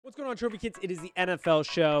What's going on, Trophy Kids? It is the NFL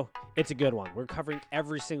show. It's a good one. We're covering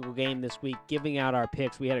every single game this week, giving out our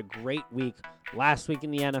picks. We had a great week last week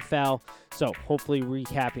in the NFL, so hopefully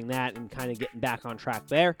recapping that and kind of getting back on track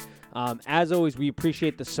there. As always, we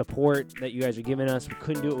appreciate the support that you guys are giving us. We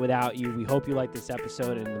couldn't do it without you. We hope you like this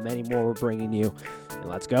episode and the many more we're bringing you. And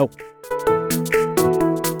let's go.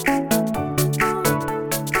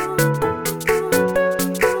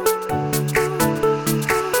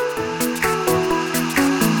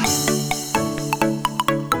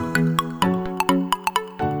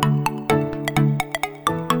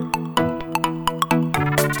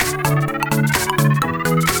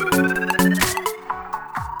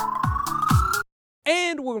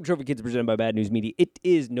 Trophy Kids presented by Bad News Media. It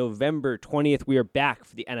is November 20th. We are back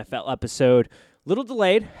for the NFL episode. Little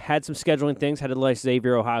delayed. Had some scheduling things. Had to delay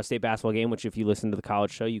Xavier Ohio State basketball game, which if you listen to the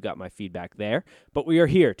college show, you got my feedback there. But we are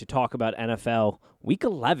here to talk about NFL Week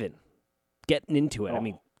 11. Getting into it. I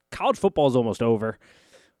mean, college football is almost over.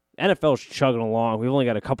 NFL's chugging along. We've only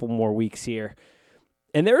got a couple more weeks here.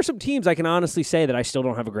 And there are some teams I can honestly say that I still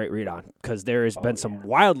don't have a great read on because there has been some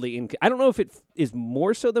wildly I don't know if it is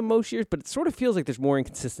more so than most years, but it sort of feels like there's more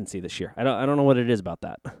inconsistency this year. I don't know what it is about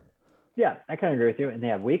that. Yeah, I kind of agree with you. And they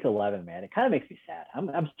have Week 11, man. It kind of makes me sad.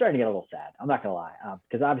 I'm starting to get a little sad. I'm not gonna lie,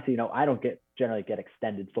 because obviously, I don't generally get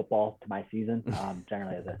extended football to my season.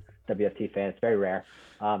 Generally as a WFT fan, it's very rare.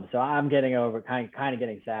 So I'm getting over kind of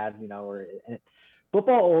getting sad.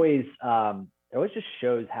 Football always just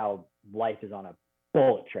shows how life is on a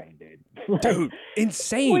bullet train, dude. Dude,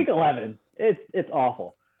 insane. Week 11, it's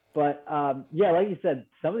awful. But like you said,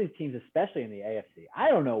 some of these teams, especially in the AFC, I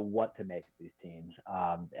don't know what to make of these teams.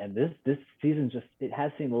 And this season it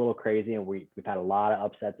has seemed a little crazy, and we've had a lot of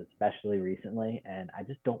upsets, especially recently. And I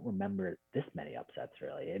just don't remember this many upsets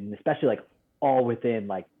really, and especially all within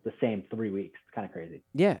the same 3 weeks. It's kind of crazy.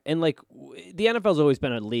 Yeah, and the NFL's always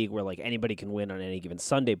been a league where anybody can win on any given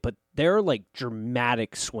Sunday, but there are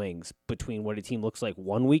dramatic swings between what a team looks like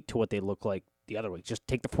one week to what they look like the other week. Just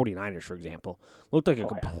take the 49ers, for example. Looked like a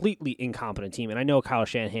completely incompetent team, and I know Kyle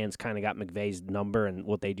Shanahan's kind of got McVay's number and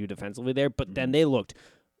what they do defensively there, but then they looked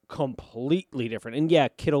completely different. And yeah,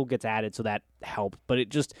 Kittle gets added, so that helped, but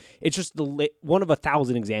it's just one of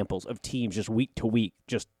 1,000 examples of teams just week to week,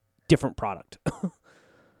 just different product.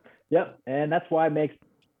 Yep, and that's why it makes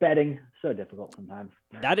betting so difficult sometimes.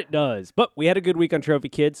 That it does. But we had a good week on Trophy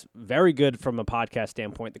Kids. Very good from a podcast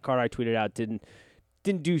standpoint. The card I tweeted out didn't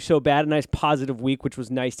do so bad. A nice positive week, which was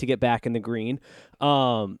nice to get back in the green.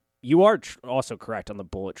 You are also correct on the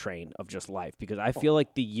bullet train of just life, because I feel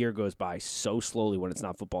like the year goes by so slowly when it's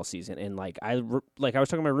not football season. And I was talking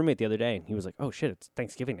to my roommate the other day, and he was like, "Oh shit, it's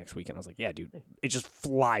Thanksgiving next week." And I was like, "Yeah, dude, it just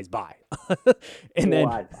flies by." And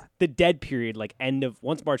then the dead period,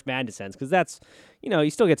 once March Madness ends, because that's, you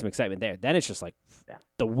still get some excitement there. Then it's just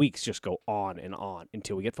the weeks just go on and on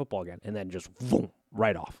until we get football again, and then just boom,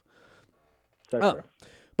 right off. So true.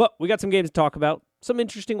 But we got some games to talk about. Some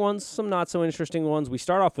interesting ones, some not so interesting ones. We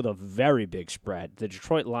start off with a very big spread. The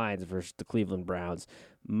Detroit Lions versus the Cleveland Browns.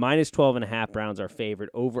 -12.5 Browns are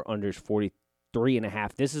favored. Over-unders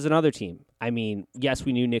 43.5. This is another team. I mean, yes,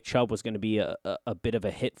 we knew Nick Chubb was going to be a bit of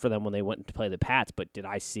a hit for them when they went to play the Pats, but did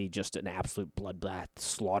I see just an absolute bloodbath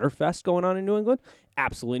slaughter fest going on in New England?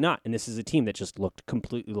 Absolutely not. And this is a team that just looked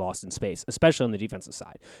completely lost in space, especially on the defensive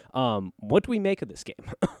side. What do we make of this game?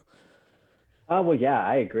 Well, yeah,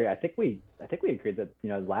 I agree. I think we agreed that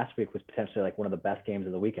last week was potentially one of the best games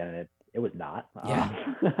of the weekend, and it was not.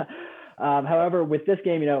 Yeah. However, with this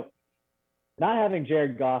game, not having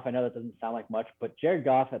Jared Goff, I know that doesn't sound like much, but Jared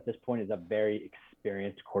Goff at this point is a very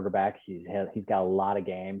experienced quarterback. He's got a lot of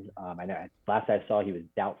games. I know last I saw he was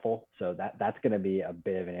doubtful, so that's going to be a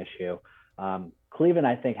bit of an issue. Cleveland,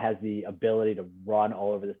 I think, has the ability to run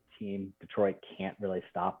all over this team. Detroit can't really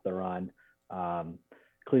stop the run.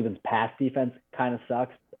 Cleveland's pass defense kind of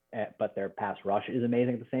sucks, but their pass rush is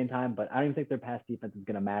amazing at the same time. But I don't even think their pass defense is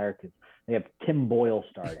going to matter because they have Tim Boyle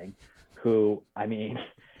starting, who, I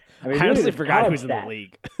honestly forgot who's in the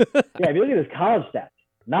league. Yeah, if you look at his college stats,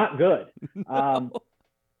 not good. No.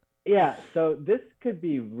 Yeah, so this could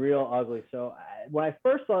be real ugly. So when I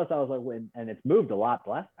first saw this, I was like, and it's moved a lot.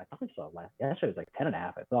 I probably saw it yesterday. It was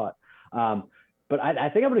 10.5, I thought. But I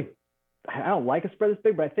think I don't like a spread this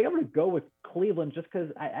big, but I think I'm going to go with Cleveland just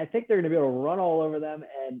because I think they're going to be able to run all over them.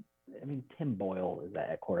 And Tim Boyle is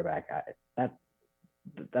that quarterback. That's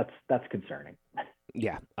concerning.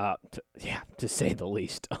 Yeah, to say the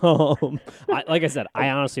least. Like I said, I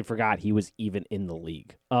honestly forgot he was even in the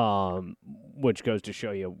league, which goes to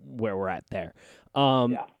show you where we're at there.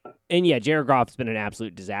 Yeah. And yeah, Jared Goff's been an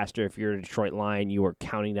absolute disaster. If you're a Detroit Lion, you are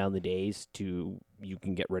counting down the days to you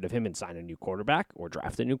can get rid of him and sign a new quarterback or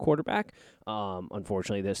draft a new quarterback.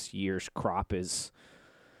 Unfortunately, this year's crop is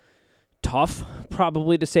tough,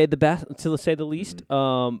 probably to say the least.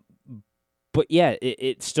 But yeah,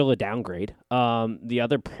 it's still a downgrade. The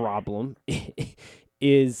other problem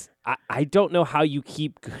is I don't know how you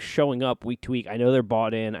keep showing up week to week. I know they're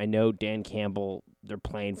bought in. I know Dan Campbell, they're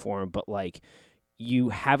playing for him, but like you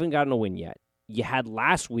haven't gotten a win yet. You had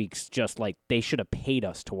last week's just like they should have paid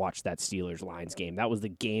us to watch that Steelers-Lions game. That was the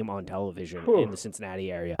game on television in the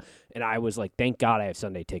Cincinnati area. And I was like, thank God I have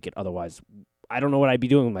Sunday ticket. Otherwise, I don't know what I'd be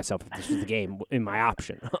doing with myself if this was the game in my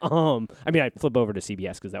option. I mean, I'd flip over to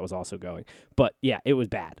CBS because that was also going. But yeah, it was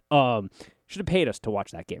bad. Should have paid us to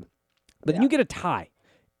watch that game. But then you get a tie.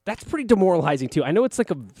 That's pretty demoralizing too. I know it's like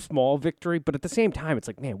a small victory, but at the same time, it's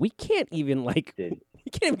like, man, we can't even like, we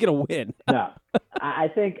can't even get a win. No, I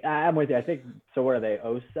think I'm with you. I think so. What are they?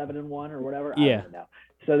 0-7-1 or whatever. Yeah. I don't know.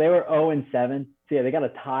 So they were 0-7. So yeah, they got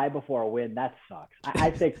a tie before a win. That sucks. I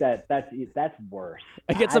think that's worse.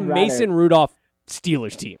 Against a Mason Rudolph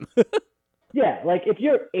Steelers team. Yeah, like if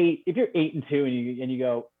you're 8-2 and you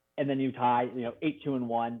go and then you tie,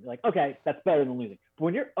 8-2-1, like okay, that's better than losing. But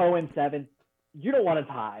when you're 0-7, you don't want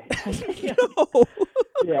to tie. No.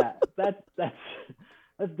 Yeah,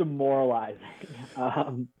 that's demoralizing.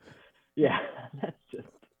 Yeah,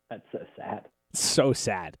 that's so sad. So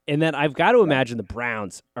sad. And then I've got to imagine the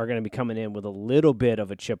Browns are going to be coming in with a little bit of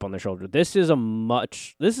a chip on their shoulder. This is a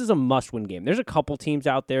must-win game. There's a couple teams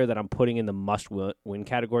out there that I'm putting in the must-win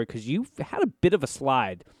category because you've had a bit of a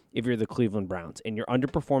slide if you're the Cleveland Browns and you're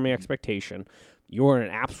underperforming expectation. You're in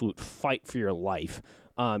an absolute fight for your life.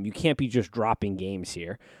 You can't be just dropping games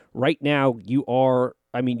here. Right now, you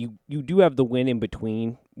do have the win in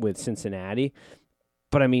between with Cincinnati.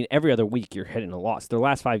 But, I mean, every other week you're hitting a loss. Their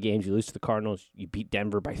last 5 games, you lose to the Cardinals, you beat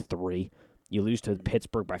Denver by 3, you lose to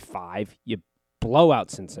Pittsburgh by 5, you blow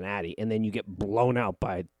out Cincinnati, and then you get blown out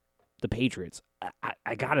by the Patriots.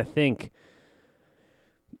 I got to think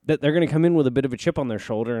that they're going to come in with a bit of a chip on their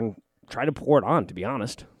shoulder and try to pour it on, to be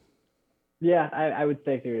honest. Yeah, I would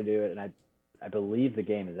think they're going to do it, and I believe the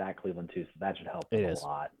game is at Cleveland, too, so that should help them a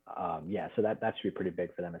lot. Yeah, so that should be pretty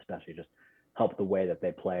big for them, especially just help the way that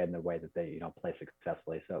they play and the way that they play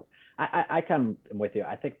successfully. So I kind of am with you.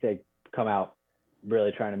 I think they come out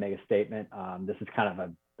really trying to make a statement. This is kind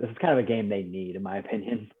of a game they need, in my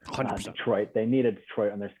opinion. 100%. Detroit, they needed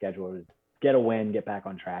Detroit on their schedule to get a win, get back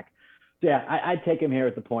on track. So yeah, I'd take him here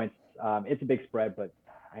with the points. It's a big spread, but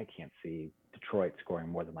I can't see Detroit scoring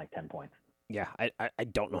more than like 10 points. Yeah, I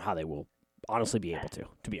don't know how they will honestly be able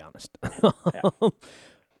to be honest. Yeah. All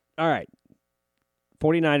right.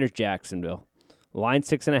 49ers, Jacksonville. Line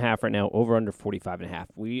 6.5 right now, over under 45.5.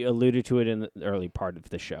 We alluded to it in the early part of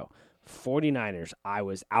the show. 49ers, I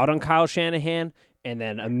was out on Kyle Shanahan, and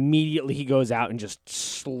then immediately he goes out and just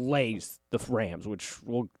slays the Rams, which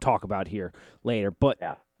we'll talk about here later. But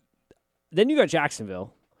then you got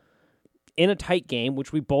Jacksonville in a tight game,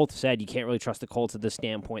 which we both said you can't really trust the Colts at this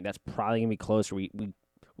standpoint. That's probably going to be closer. We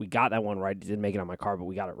got that one right. Didn't make it on my card, but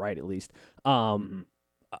we got it right at least.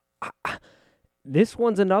 This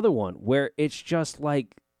one's another one where it's just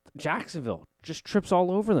like Jacksonville just trips all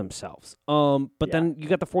over themselves. But then you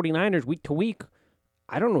got the 49ers week to week.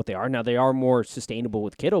 I don't know what they are. Now, they are more sustainable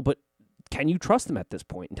with Kittle, but can you trust them at this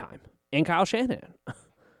point in time? And Kyle Shanahan.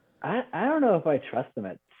 I don't know if I trust them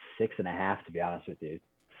at 6.5, to be honest with you.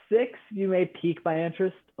 6, you may pique my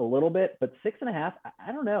interest a little bit, but 6.5,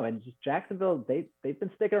 I don't know. And just Jacksonville, they've been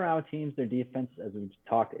sticking around with teams. Their defense, as we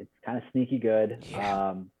talked, it's kind of sneaky good.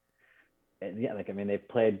 Yeah. They've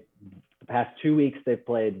played the past 2 weeks. They've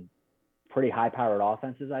played pretty high-powered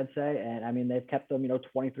offenses, I'd say, and they've kept them,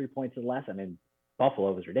 23 points or less.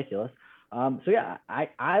 Buffalo was ridiculous.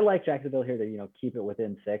 I like Jacksonville here to keep it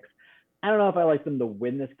within 6. I don't know if I like them to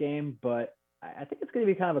win this game, but I think it's going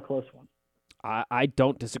to be kind of a close one. I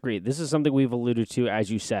don't disagree. This is something we've alluded to, as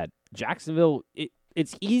you said. Jacksonville,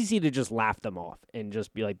 it's easy to just laugh them off and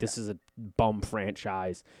just be like, this is a bum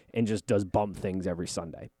franchise and just does bum things every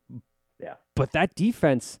Sunday. Yeah. But that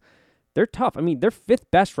defense, they're tough. They're 5th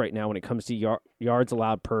best right now when it comes to yards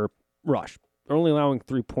allowed per rush. They're only allowing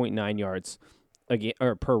 3.9 yards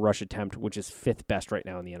per rush attempt, which is 5th best right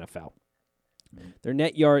now in the NFL. Mm-hmm. Their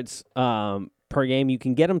net yards per game, you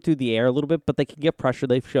can get them through the air a little bit, but they can get pressure.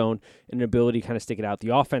 They've shown an ability to kind of stick it out.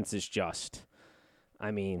 The offense is just,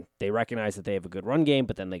 they recognize that they have a good run game,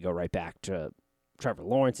 but then they go right back to Trevor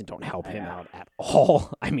Lawrence and don't help him out at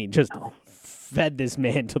all. Fed this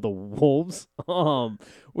man to the wolves,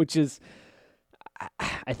 which is,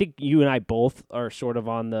 I think you and I both are sort of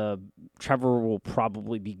on the Trevor will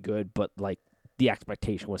probably be good, but like the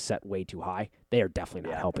expectation was set way too high. They are definitely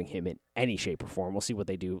not helping him in any shape or form. We'll see what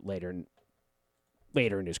they do later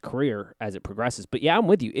in his career as it progresses. But yeah, I'm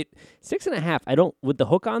with you. 6.5, I don't, with the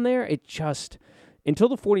hook on there, it just, until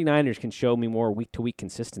the 49ers can show me more week-to-week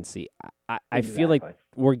consistency, I feel like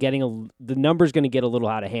we're getting the number's going to get a little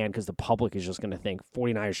out of hand because the public is just going to think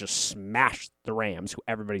 49ers just smashed the Rams, who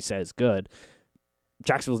everybody says good.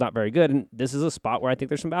 Jacksonville's not very good, and this is a spot where I think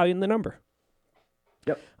there's some value in the number.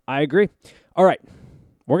 Yep. I agree. All right.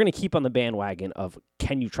 We're going to keep on the bandwagon of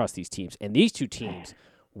can you trust these teams? And these two teams,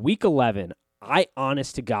 week 11, I,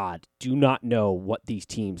 honest to God, do not know what these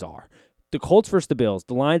teams are. The Colts versus the Bills.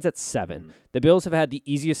 The line's at 7. The Bills have had the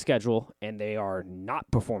easiest schedule, and they are not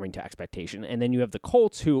performing to expectation. And then you have the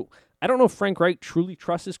Colts, who I don't know if Frank Reich truly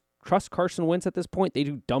trusts Carson Wentz at this point. They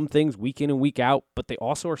do dumb things week in and week out, but they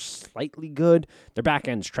also are slightly good. Their back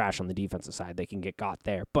end's trash on the defensive side. They can get got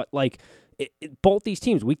there. But like both these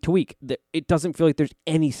teams, week to week, it doesn't feel like there's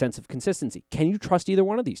any sense of consistency. Can you trust either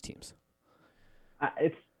one of these teams?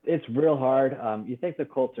 It's real hard. You think the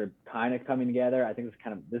Colts are kind of coming together. I think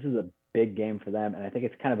this is a big game for them, and I think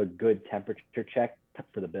it's kind of a good temperature check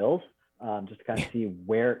for the Bills, just to kind of see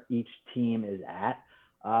where each team is at.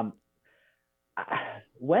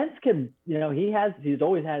 Wentz can, he's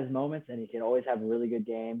always had his moments, and he can always have really good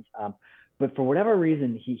games. But for whatever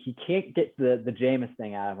reason, he can't get the Jameis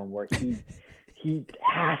thing out of him, where he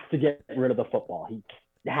has to get rid of the football. He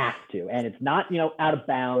has to, and it's not out of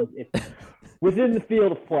bounds. It's within the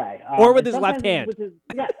field of play, or with his left hand.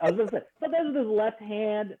 I was going to say sometimes with his left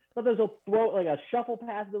hand. Sometimes he'll throw like a shuffle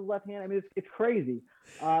pass with his left hand. I mean, it's crazy.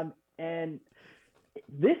 And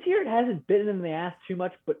this year it hasn't bitten in the ass too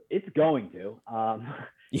much, but it's going to.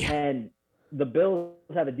 And the Bills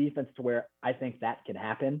have a defense to where I think that can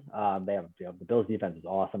happen. They have, the Bills defense is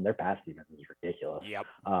awesome. Their pass defense is ridiculous. Yep.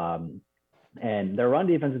 And their run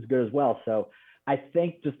defense is good as well. So I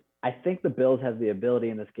think the Bills have the ability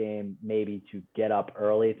in this game maybe to get up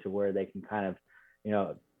early to where they can kind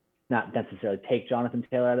of, not necessarily take Jonathan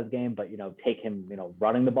Taylor out of the game, but, take him,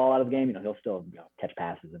 running the ball out of the game. He'll still catch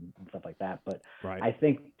passes and stuff like that. But right. I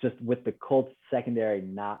think just with the Colts secondary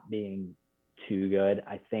not being too good,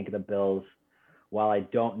 I think the Bills, while I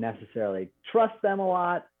don't necessarily trust them a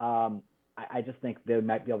lot, I just think they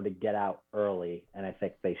might be able to get out early, and I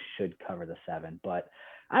think they should cover the 7. But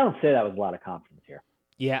I don't say that with a lot of confidence here.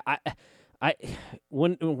 Yeah,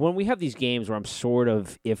 when we have these games where I'm sort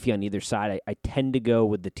of iffy on either side, I tend to go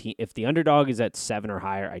with the team. If the underdog is at 7 or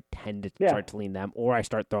higher, I tend to start to lean them, or I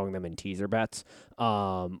start throwing them in teaser bets,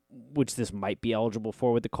 which this might be eligible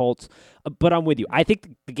for with the Colts. But I'm with you. I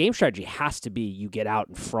think the game strategy has to be you get out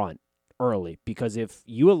in front early, because if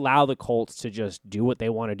you allow the Colts to just do what they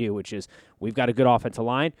want to do, which is we've got a good offensive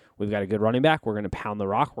line, we've got a good running back, we're going to pound the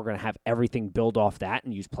rock, we're going to have everything build off that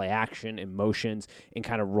and use play action and motions and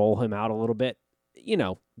kind of roll him out a little bit,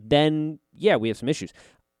 then we have some issues.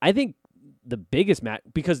 I think the biggest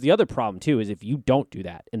because the other problem too is if you don't do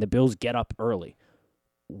that and the Bills get up early,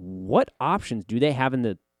 what options do they have in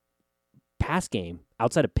the pass game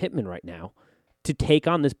outside of Pittman right now to take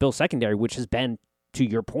on this Bills secondary, which has been, to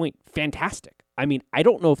your point, fantastic. I mean, I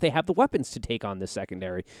don't know if they have the weapons to take on this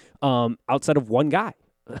secondary outside of one guy.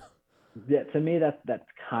 Yeah, to me, that's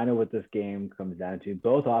kind of what this game comes down to.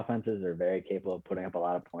 Both offenses are very capable of putting up a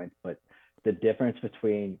lot of points, but the difference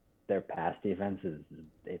between their pass defenses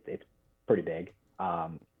it's pretty big.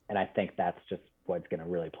 And I think that's just what's going to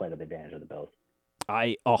really play to the advantage of the Bills.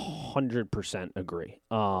 I 100% agree.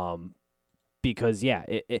 Because,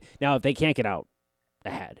 now if they can't get out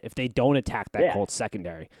ahead, if they don't attack that Colts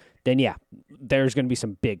secondary, then there's going to be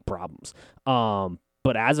some big problems.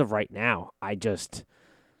 But as of right now, I just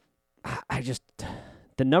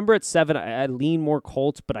the number at 7, I lean more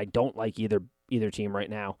Colts, but I don't like either team right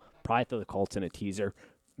now. Probably throw the Colts in a teaser,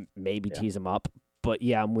 maybe tease them up. But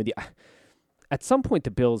I'm with you. At some point, the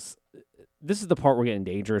Bills, this is the part we're getting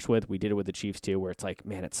dangerous with. We did it with the Chiefs too, where it's like,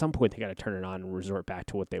 man, at some point they got to turn it on and resort back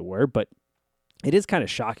to what they were. But it is kind of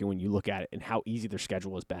shocking when you look at it and how easy their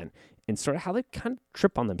schedule has been and sort of how they kind of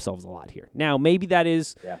trip on themselves a lot here. Now, maybe that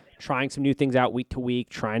is trying some new things out week to week,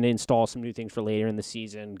 trying to install some new things for later in the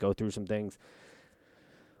season, go through some things.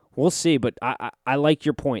 We'll see, but I like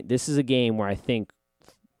your point. This is a game where I think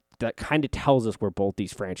that kind of tells us where both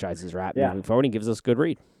these franchises are at moving forward and gives us a good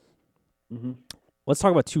read. Mm-hmm. Let's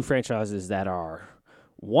talk about two franchises that are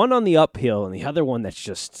one on the uphill and the other one that's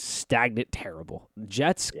just stagnant terrible.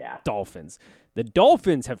 Jets, Dolphins. The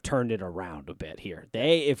Dolphins have turned it around a bit here.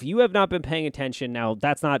 If you have not been paying attention, now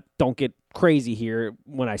that's not, don't get crazy here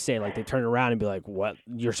when I say like they turn around and be like, what,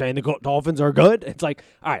 you're saying the Dolphins are good? It's like,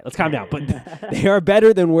 all right, let's calm down. But they are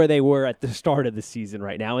better than where they were at the start of the season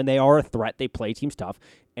right now, and they are a threat. They play teams tough.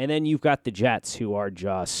 And then you've got the Jets, who are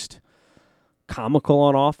just comical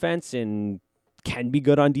on offense and can be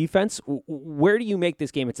good on defense. Where do you make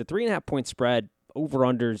this game? It's a 3.5-point spread,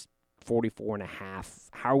 over-unders 44.5.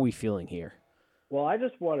 How are we feeling here? Well, I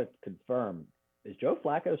just want to confirm, is Joe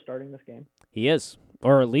Flacco starting this game? He is,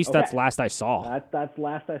 or at least that's last I saw. That's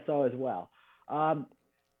last I saw as well. You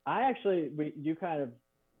kind of,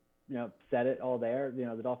 said it all there.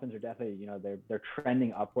 The Dolphins are definitely, they're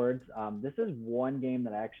trending upwards. This is one game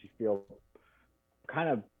that I actually feel kind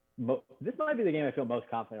of, this might be the game I feel most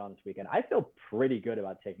confident on this weekend. I feel pretty good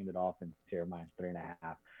about taking the Dolphins here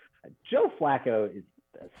 -3.5. Joe Flacco is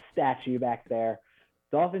a statue back there.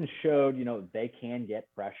 Dolphins showed, they can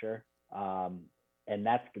get pressure. And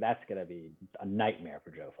that's going to be a nightmare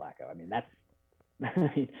for Joe Flacco. I mean,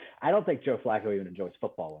 I don't think Joe Flacco even enjoys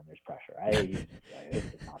football when there's pressure.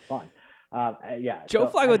 It's not fun. Joe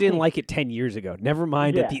Flacco didn't like it 10 years ago. Never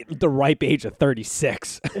mind at the ripe age of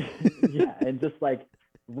 36. Yeah, and just like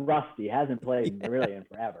rusty, hasn't played really in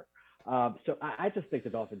forever. So I just think the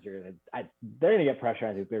Dolphins they're going to get pressure.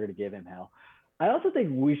 I think they're going to give him hell. I also think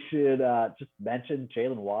we should just mention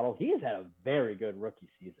Jalen Waddle. He has had a very good rookie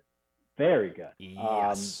season. Very good.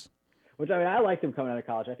 Yes. Which, I liked him coming out of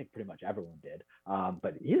college. I think pretty much everyone did.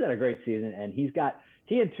 But he's had a great season, and he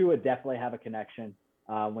and Tua definitely have a connection.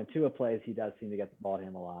 When Tua plays, he does seem to get the ball to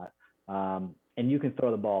him a lot. And you can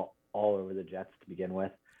throw the ball all over the Jets to begin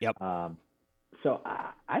with. Yep. So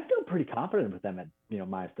I feel pretty confident with them at,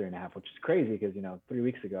 -3.5, which is crazy because, 3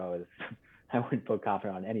 weeks ago I wouldn't feel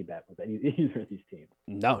confident on any bet with either of these teams.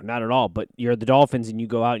 No, not at all. But you're the Dolphins, and you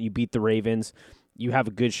go out and you beat the Ravens. You have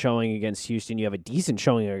a good showing against Houston. You have a decent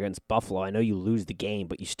showing against Buffalo. I know you lose the game,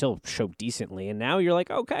 but you still show decently. And now you're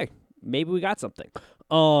like, okay, maybe we got something.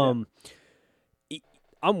 I'm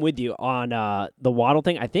with you on the Waddle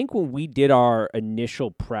thing. I think when we did our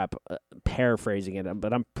initial prep, paraphrasing it,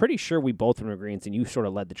 but I'm pretty sure we both were in agreement, and you sort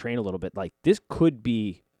of led the train a little bit. Like, this could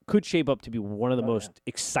shape up to be one of the most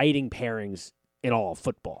exciting pairings in all of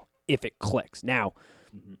football if it clicks. Now,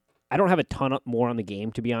 I don't have a ton more on the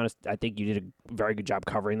game, to be honest. I think you did a very good job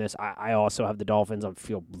covering this. I also have the Dolphins. I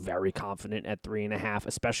feel very confident at 3.5,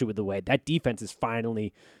 especially with the way that defense is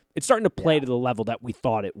it's starting to play to the level that we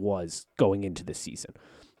thought it was going into the season.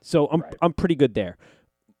 So I'm pretty good there.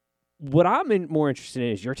 What I'm more interested in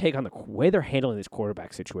is your take on the way they're handling this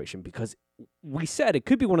quarterback situation, because we said it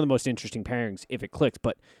could be one of the most interesting pairings if it clicks,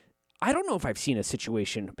 but I don't know if I've seen a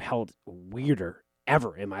situation held weirder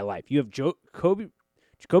ever in my life. You have Jacoby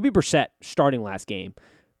Brissett starting last game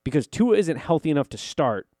because Tua isn't healthy enough to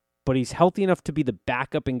start, but he's healthy enough to be the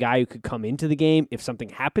backup and guy who could come into the game if something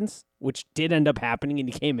happens, which did end up happening,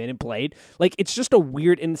 and he came in and played. Like, it's just a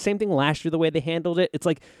weird, and the same thing last year, the way they handled it. It's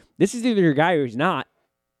like, this is either your guy or he's not,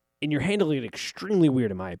 and you're handling it extremely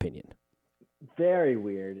weird, in my opinion. Very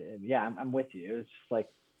weird. And yeah, I'm with you. It's just like,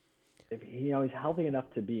 if he's healthy enough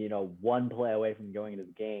to be, one play away from going into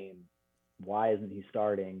the game, why isn't he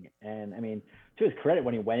starting? And I mean, to his credit,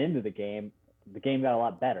 when he went into the game got a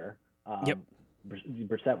lot better.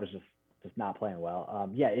 Brissett was just not playing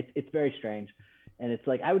well. It's very strange. And it's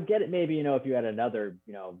like, I would get it maybe, if you had another,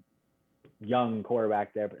 young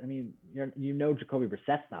quarterback there, but I mean, Jacoby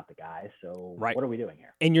Brissett's not the guy. So what are we doing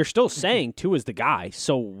here? And you're still saying Tua is the guy.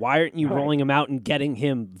 So why aren't you rolling him out and getting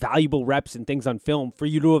him valuable reps and things on film for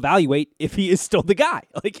you to evaluate if he is still the guy?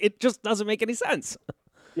 Like, it just doesn't make any sense.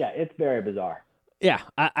 Yeah, it's very bizarre. Yeah,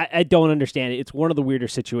 I don't understand it. It's one of the weirder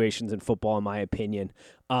situations in football, in my opinion.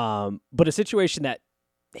 But a situation that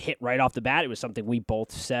hit right off the bat. It was something we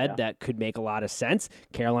both said that could make a lot of sense.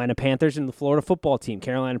 Carolina Panthers and the Florida football team.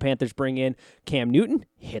 Carolina Panthers bring in Cam Newton.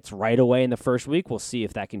 Hits right away in the first week. We'll see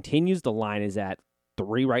if that continues. The line is at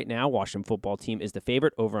 3 right now. Washington football team is the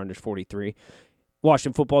favorite. Over under 43.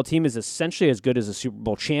 Washington football team is essentially as good as a Super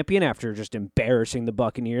Bowl champion after just embarrassing the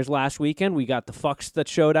Buccaneers last weekend. We got the fucks that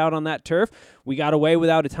showed out on that turf. We got away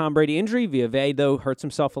without a Tom Brady injury. Villa, though, hurts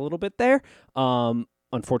himself a little bit there.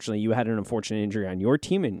 Unfortunately, you had an unfortunate injury on your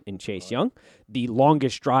team in Chase Young. The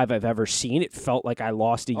longest drive I've ever seen. It felt like I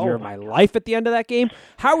lost a year of my life at the end of that game.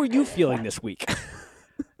 How are you feeling this week?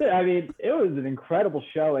 I mean, it was an incredible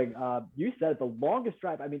showing. You said the longest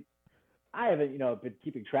drive. I mean, I haven't, been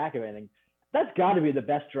keeping track of anything. That's got to be the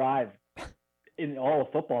best drive in all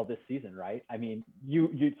of football this season, right? I mean,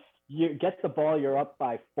 you get the ball, you're up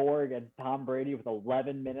by 4 against Tom Brady with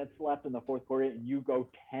 11 minutes left in the fourth quarter, and you go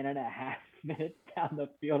 10 and a half minutes down the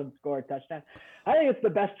field and score a touchdown. I think it's the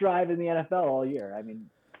best drive in the NFL all year. I mean,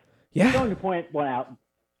 I'm going to point one out.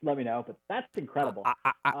 let me know. But that's incredible.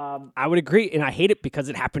 I would agree, and I hate it because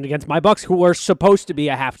it happened against my Bucks, who were supposed to be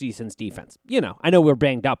a half decent defense. I know we're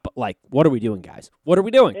banged up, but like, what are we doing, guys? What are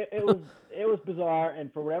we doing? It was bizarre,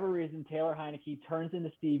 and for whatever reason, Taylor Heineke turns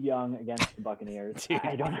into Steve Young against the Buccaneers.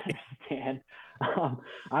 I don't understand.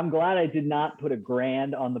 I'm glad I did not put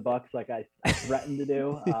 $1,000 on the Bucks like I threatened to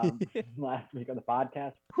do last week on the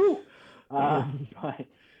podcast. But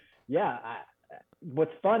yeah,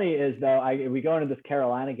 what's funny is though we go into this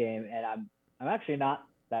Carolina game, and I'm actually not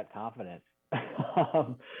that confident.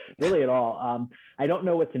 Really at all. I don't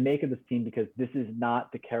know what to make of this team because this is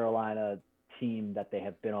not the Carolina team that they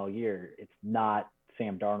have been all year. It's not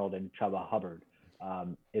Sam Darnold and Chuba Hubbard.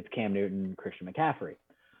 It's Cam Newton, Christian McCaffrey.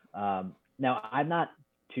 Now, I'm not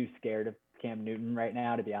too scared of Cam Newton right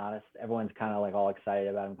now, to be honest. Everyone's kind of like all excited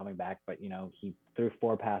about him coming back, but he threw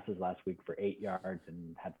 4 passes last week for 8 yards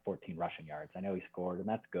and had 14 rushing yards. I know he scored, and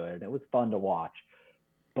that's good. It was fun to watch,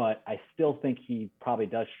 but I still think he probably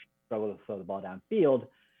does struggle to throw the ball downfield.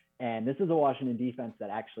 And this is a Washington defense that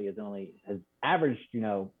actually has averaged,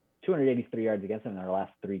 283 yards against them in their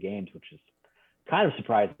last 3 games, which is kind of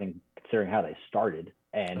surprising considering how they started.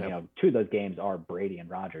 And, 2 of those games are Brady and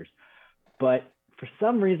Rodgers. But for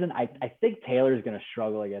some reason, I think Taylor's going to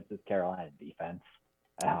struggle against this Carolina defense.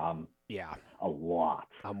 A lot.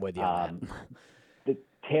 I'm with you on that.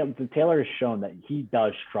 Taylor has shown that he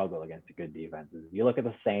does struggle against the good defenses. You look at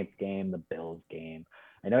the Saints game, the Bills game.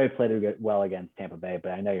 I know he played well against Tampa Bay,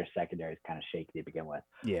 but I know your secondary is kind of shaky to begin with.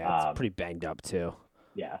 Yeah, it's pretty banged up too.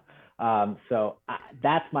 Yeah. So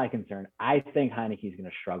that's my concern. I think Heineke's going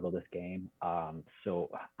to struggle this game. So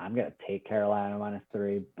I'm going to take Carolina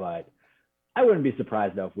 -3, but I wouldn't be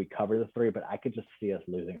surprised though if we cover the 3, but I could just see us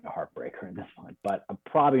losing a heartbreaker in this one. But I'm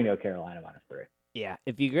probably going to go Carolina -3. Yeah,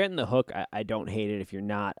 if you're getting the hook, I don't hate it. If you're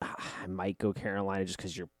not, I might go Carolina just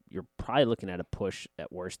because you're probably looking at a push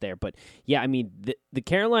at worst there. But yeah, I mean the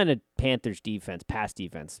Carolina Panthers defense, pass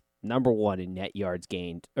defense, number 1 in net yards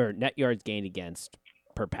gained against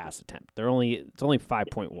per pass attempt. It's only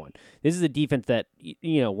 5.1. This is a defense that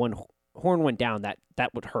when Horn went down, that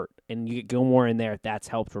would hurt, and you get Gilmore in there. That's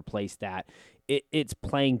helped replace that. It's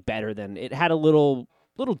playing better than it had a little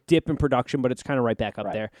dip in production, but it's kind of right back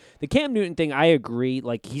up there. The Cam Newton thing, I agree.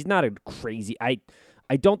 Like, he's not a crazy. I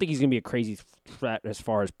don't think he's going to be a crazy threat as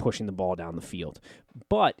far as pushing the ball down the field,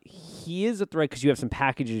 but he is a threat because you have some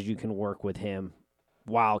packages you can work with him,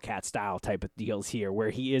 Wildcat style type of deals here, where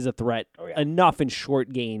he is a threat enough in short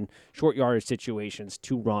yardage situations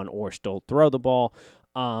to run or still throw the ball.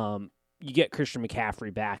 You get Christian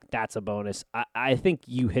McCaffrey back. That's a bonus. I think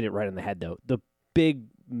you hit it right on the head, though. The big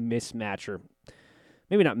mismatch, or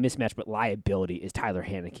maybe not mismatch, but liability, is Tyler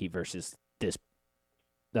Heineke versus this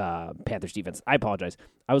Panthers defense. I apologize.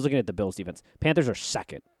 I was looking at the Bills defense. Panthers are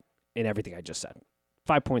second in everything I just said.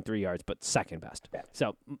 5.3 yards, but second best. Yeah.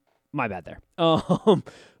 So my bad there.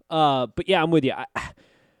 But yeah, I'm with you.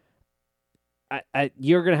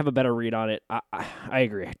 You're gonna have a better read on it. I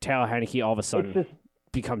agree. Tyler Heineke all of a sudden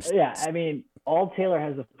becomes. Yeah, I mean, all Taylor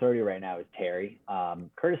has authority right now is Terry.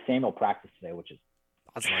 Curtis Samuel practiced today, which is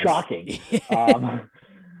shocking. Nice.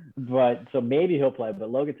 But so maybe he'll play, but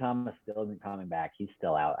Logan Thomas still isn't coming back. He's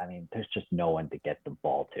still out. I mean, there's just no one to get the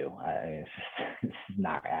ball to. It's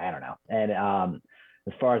not. I don't know. And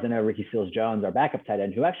as far as I know, Ricky Seals-Jones, our backup tight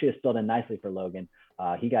end, who actually has filled in nicely for Logan,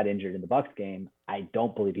 he got injured in the Bucs game. I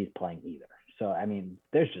don't believe he's playing either. So I mean,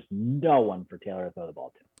 there's just no one for Taylor to throw the ball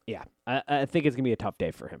to. Yeah, I think it's gonna be a tough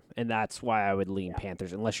day for him, and that's why I would lean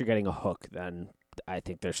Panthers. Unless you're getting a hook, then I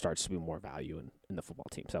think there starts to be more value in the football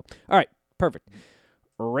team. So, all right, perfect.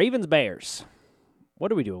 Ravens Bears.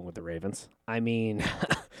 What are we doing with the Ravens? I mean,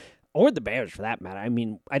 or the Bears for that matter. I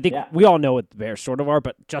mean, I think we all know what the Bears sort of are,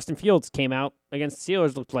 but Justin Fields came out against the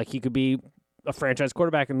Steelers, looked like he could be a franchise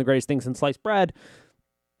quarterback and the greatest thing since sliced bread.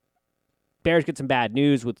 Bears get some bad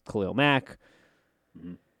news with Khalil Mack.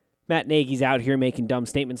 Mm-hmm. Matt Nagy's out here making dumb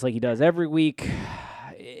statements like he does every week.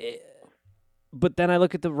 But then I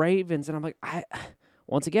look at the Ravens and I'm like,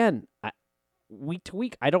 week to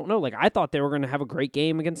week, I don't know. Like, I thought they were going to have a great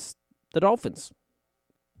game against the Dolphins.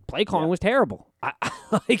 Play calling was terrible.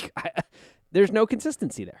 There's no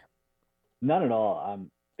consistency there. None at all.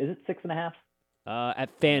 Is it 6.5?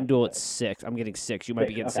 At FanDuel, it's 6. I'm getting 6. You might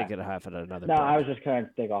be getting 6 at a half at another. No, I was just kind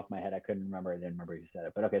of think off my head. I couldn't remember. I didn't remember you said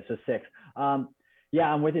it. But okay, so 6.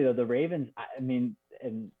 Yeah, I'm with you though. The Ravens. I mean,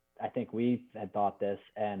 and I think we had thought this,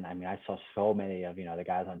 and I mean, I saw so many of the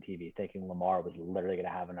guys on TV thinking Lamar was literally going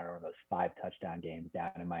to have another one of those 5 touchdown games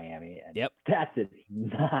down in Miami, and that did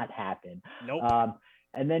not happen. Nope.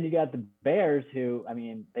 And then you got the Bears, who, I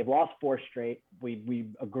mean, they've lost 4 straight. We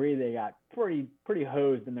agree they got pretty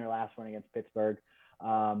hosed in their last one against Pittsburgh.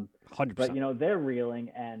 100%. But they're reeling,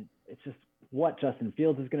 and it's just what Justin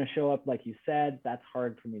Fields is going to show up, like you said. That's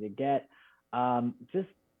hard for me to get. Just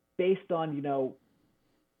based on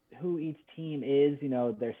who each team is,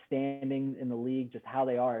 their standing in the league, just how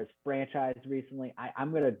they are as franchised recently.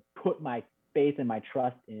 I'm going to put my faith and my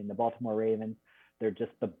trust in the Baltimore Ravens. They're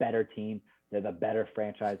just the better team. They're the better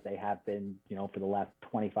franchise they have been, for the last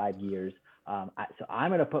 25 years. So I'm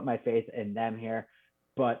going to put my faith in them here,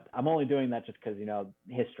 but I'm only doing that just because,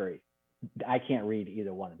 history. I can't read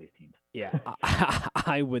either one of these teams. Yeah,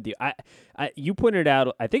 I with you. You pointed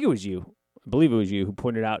out, I think it was you, I believe it was you who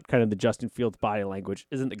pointed out kind of the Justin Fields body language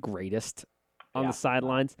isn't the greatest on the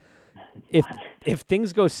sidelines. If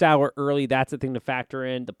things go sour early, that's a thing to factor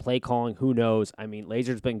in. The play calling, who knows? I mean,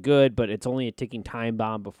 Lazer's been good, but it's only a ticking time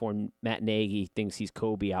bomb before Matt Nagy thinks he's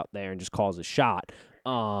Kobe out there and just calls a shot.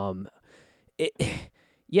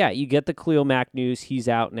 You get the Khalil Mack news. He's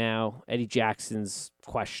out now. Eddie Jackson's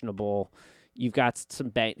questionable. You've got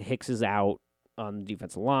some Hicks is out on the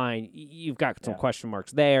defensive line. You've got some question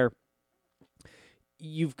marks there.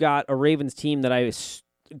 You've got a Ravens team that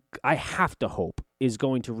I have to hope is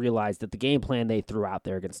going to realize that the game plan they threw out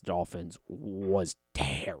there against the Dolphins was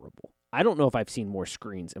terrible. I don't know if I've seen more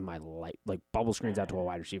screens in my life, like bubble screens out to a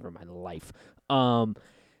wide receiver in my life.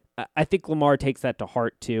 I think Lamar takes that to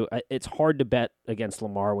heart too. It's hard to bet against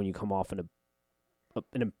Lamar when you come off an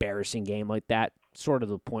embarrassing game like that. Sort of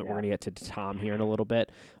the point we're going to get to Tom here in a little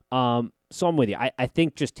bit. So I'm with you. I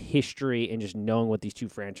think just history and just knowing what these two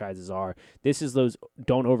franchises are, this is those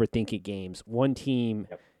don't overthink it games. One team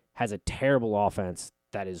has a terrible offense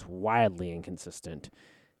that is wildly inconsistent.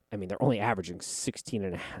 I mean, they're only averaging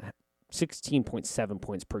 16.7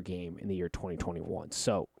 points per game in the year 2021.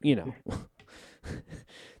 So,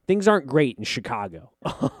 things aren't great in Chicago.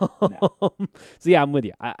 So, yeah, I'm with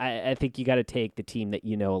you. I think you got to take the team that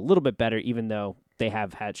a little bit better, even though they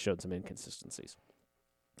have showed some inconsistencies.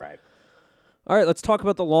 Right. All right, let's talk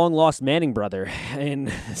about the long-lost Manning brother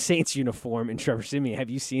in Saints uniform and Trevor Siemian.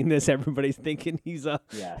 Have you seen this? Everybody's thinking he's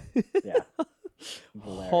Yeah.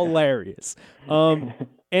 Hilarious. And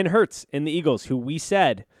Hurts in the Eagles, who we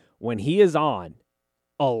said when he is on,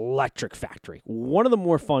 electric factory. One of the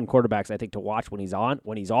more fun quarterbacks, I think, to watch when he's on.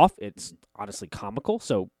 When he's off, it's honestly comical.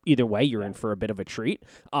 So either way, you're in for a bit of a treat.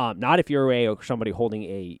 Not if you're somebody holding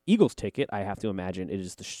a Eagles ticket. I have to imagine it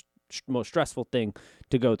is the most stressful thing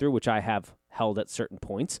to go through, which I have held at certain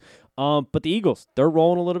points. But the Eagles, they're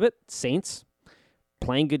rolling a little bit. Saints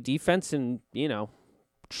playing good defense and,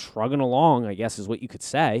 shrugging along, I guess is what you could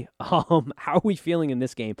say. How are we feeling in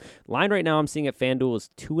this game? Line right now I'm seeing at FanDuel is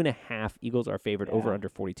 2.5. Eagles are favored over under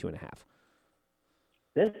 42.5.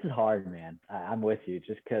 This is hard, man. I'm with you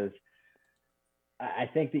just because I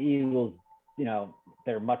think the Eagles,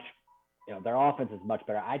 they're much, their offense is much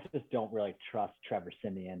better. I just don't really trust Trevor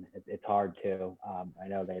Siemian. It's hard to. I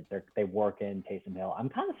know they work in Taysom Hill. I'm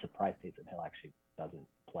kind of surprised Taysom Hill actually doesn't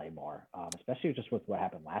play more, especially just with what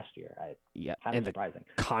happened last year. Kind of surprising.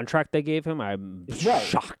 The contract they gave him, I'm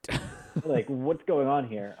shocked. Like, what's going on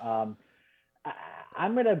here? I'm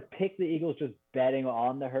going to pick the Eagles just betting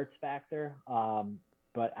on the Hurts factor,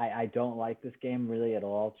 but I don't like this game really at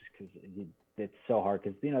all just because it's so hard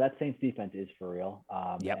because, that Saints defense is for real,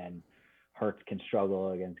 and Hurts can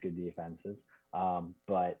struggle against good defenses.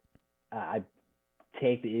 But I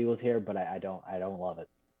take the Eagles here, but I don't love it.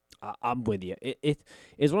 I'm with you. It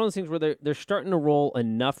is one of those things where they're starting to roll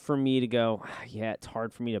enough for me to go, it's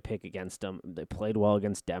hard for me to pick against them. They played well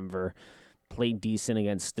against Denver, played decent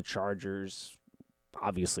against the Chargers.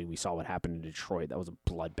 Obviously, we saw what happened in Detroit. That was a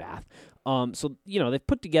bloodbath. So, they've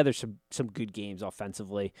put together some good games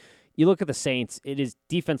offensively. You look at the Saints, it is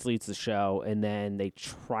defense leads the show, and then they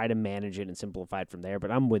try to manage it and simplify it from there.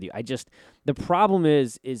 But I'm with you. The problem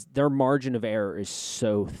is their margin of error is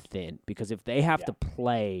so thin because if they have to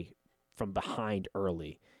play from behind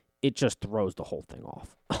early, it just throws the whole thing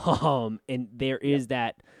off. And there is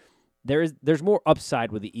there's more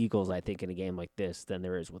upside with the Eagles, I think, in a game like this than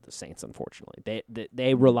there is with the Saints. Unfortunately,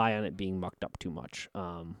 they rely on it being mucked up too much,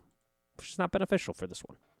 which is not beneficial for this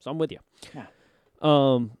one. So I'm with you. Yeah.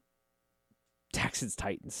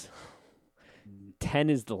 Texans-Titans. 10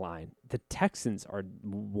 is the line. The Texans are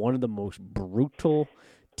one of the most brutal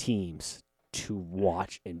teams to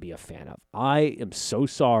watch and be a fan of. I am so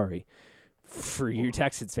sorry for you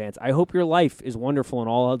Texans fans. I hope your life is wonderful in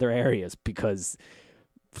all other areas because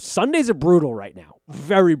Sundays are brutal right now.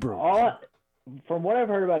 Very brutal. From what I've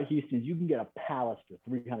heard about Houston, you can get a palace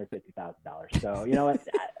for $350,000. So, you know what?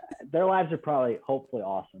 Their lives are probably, hopefully,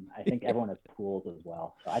 awesome. I think everyone has pools as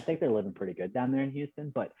well. So I think they're living pretty good down there in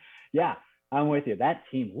Houston. But, yeah, I'm with you. That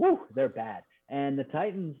team, they're bad. And the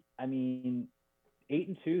Titans, I mean,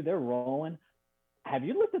 8-2. They're rolling. Have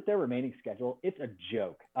you looked at their remaining schedule? It's a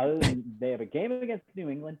joke. Other than they have a game against New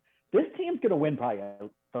England, this team's going to win probably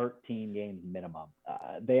 13 games minimum.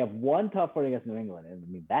 They have one tough one against New England, and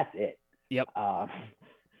I mean, that's it. Yep.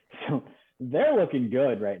 So they're looking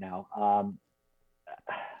good right now.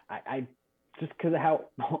 I just because of how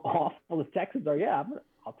awful the Texans are,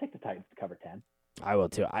 I'll take the Titans to cover 10. I will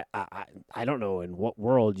too. I don't know in what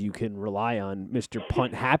world you can rely on Mr.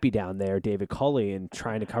 Punt Happy down there, David Culley, and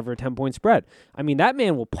trying to cover a 10-point spread. I mean, that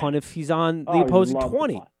man will punt if he's on the opposing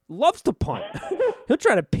 20. Loves to punt. He'll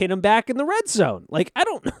try to pin him back in the red zone. Like, I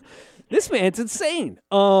don't. This man's insane.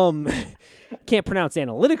 Can't pronounce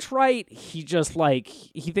analytics right. He just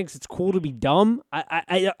he thinks it's cool to be dumb.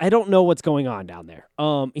 I don't know what's going on down there.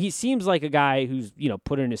 He seems like a guy who's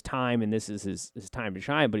put in his time and this is his time to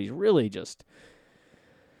shine, but he's really just.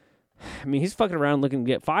 I mean, he's fucking around looking to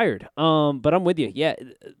get fired. But I'm with you. Yeah,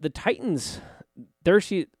 the Titans, they're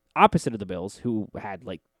opposite of the Bills, who had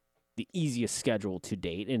the easiest schedule to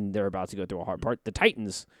date, and they're about to go through a hard part. The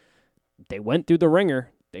Titans, they went through the ringer.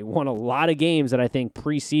 They won a lot of games that I think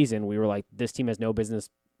preseason we were like, this team has no business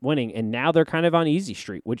winning, and now they're kind of on easy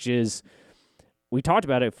street, which is, we talked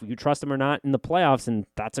about it, if you trust them or not in the playoffs, and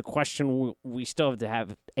that's a question we still have to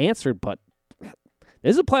have answered, but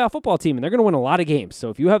this is a playoff football team, and they're going to win a lot of games. So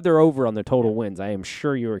if you have their over on the total wins, I am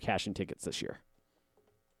sure you are cashing tickets this year.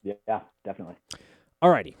 Yeah, definitely. All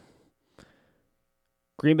righty.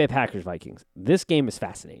 Green Bay Packers Vikings. This game is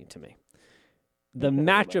fascinating to me. The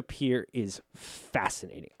matchup here is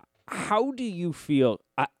fascinating. How do you feel?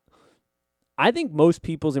 I think most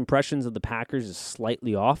people's impressions of the Packers is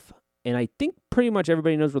slightly off, and I think pretty much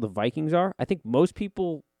everybody knows where the Vikings are. I think most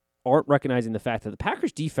people aren't recognizing the fact that the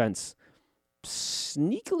Packers defense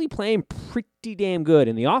sneakily playing pretty damn good,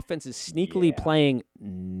 and the offense is sneakily playing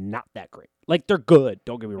not that great. Like, they're good,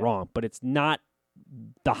 don't get me wrong, but it's not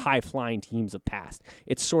the high-flying teams of past.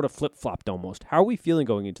 It's sort of flip-flopped almost. How are we feeling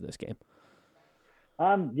going into this game?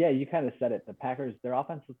 Yeah, you kind of said it. The Packers, their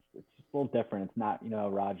offense, it's a little different. It's not,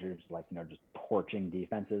 Rodgers, just torching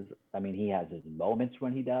defenses. I mean, he has his moments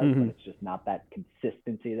when he does, but it's just not that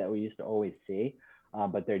consistency that we used to always see.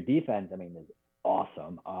 But their defense, I mean, is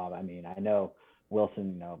awesome. I mean, I know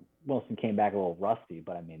Wilson came back a little rusty,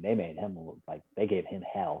 but I mean, they made him they gave him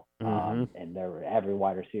hell. And every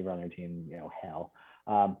wide receiver on their team, hell.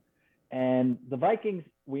 And the Vikings,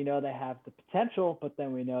 we know they have the potential, but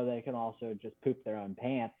then we know they can also just poop their own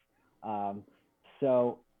pants.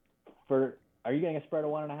 So are you getting a spread of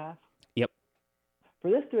 1.5? Yep.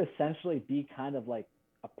 For this to essentially be kind of like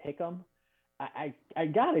a pick 'em, I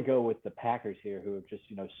got to go with the Packers here, who have just,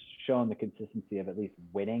 shown the consistency of at least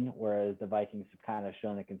winning, whereas the Vikings have kind of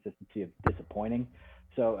shown the consistency of disappointing.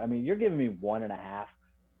 So, I mean, you're giving me 1.5.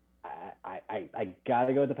 I got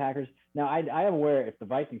to go with the Packers. Now, I am aware if the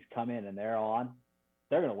Vikings come in and they're going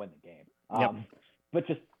to win the game. But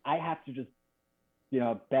I have to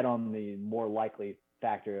bet on the more likely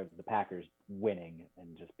factor of the Packers winning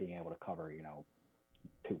and just being able to cover, being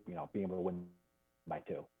able to win by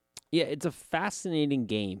 2. Yeah, it's a fascinating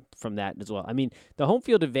game from that as well. I mean, the home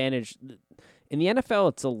field advantage in the NFL,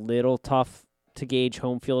 it's a little tough to gauge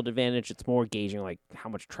home field advantage. It's more gauging how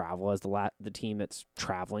much travel has the team that's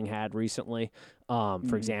traveling had recently.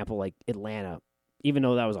 For example, Atlanta, even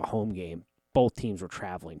though that was a home game, both teams were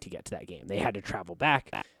traveling to get to that game. They had to travel back.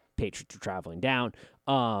 Patriots were traveling down.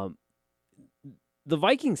 The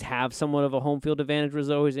Vikings have somewhat of a home field advantage, was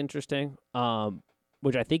always interesting.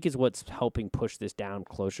 Which I think is what's helping push this down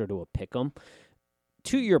closer to a pick 'em.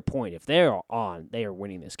 To your point, if they are on, they are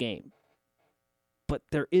winning this game. But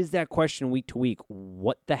there is that question week to week,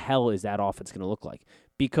 what the hell is that offense going to look like?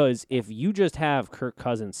 Because if you just have Kirk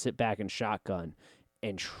Cousins sit back and shotgun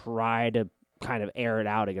and try to kind of air it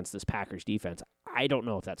out against this Packers defense, I don't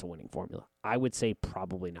know if that's a winning formula. I would say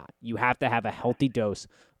probably not. You have to have a healthy dose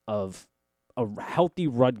of a healthy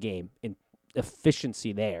run game and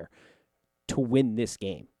efficiency there to win this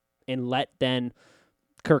game, and let then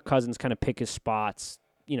Kirk Cousins kind of pick his spots.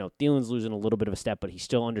 Thielen's losing a little bit of a step, but he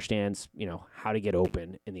still understands, how to get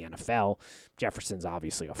open in the NFL. Jefferson's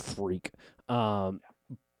obviously a freak. But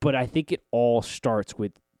I think it all starts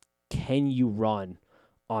with, can you run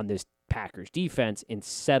on this Packers defense and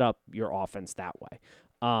set up your offense that way?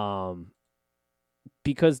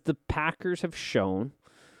 Because the Packers have shown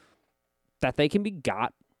that they can be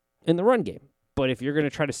got in the run game. But if you're going to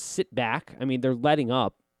try to sit back, I mean, they're letting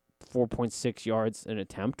up 4.6 yards an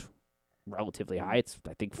attempt, relatively high. It's,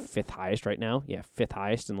 I think, 5th highest right now. Yeah, 5th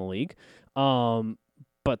highest in the league.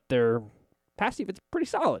 But their pass defense is pretty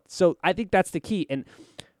solid. So I think that's the key. And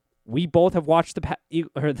we both have watched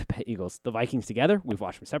the Vikings together. We've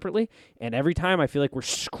watched them separately, and every time I feel like we're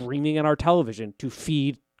screaming at our television to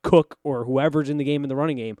feed Cook or whoever's in the game in the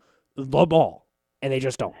running game the ball, and they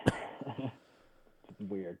just don't.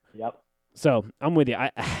 Weird. Yep. So I'm with you.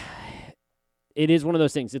 It is one of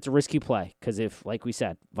those things. It's a risky play because if, like we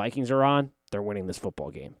said, Vikings are on, they're winning this football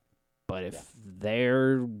game. But if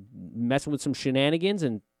they're messing with some shenanigans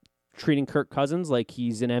and treating Kirk Cousins like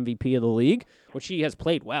he's an MVP of the league, which he has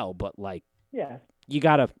played well, but you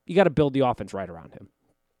gotta build the offense right around him.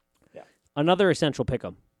 Yeah. Another essential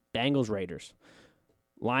pick'em: Bengals Raiders.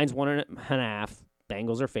 Line's 1.5.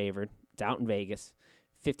 Bengals are favored. It's out in Vegas.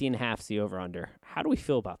 50.5 is the over/under. How do we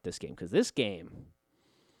feel about this game? Because this game,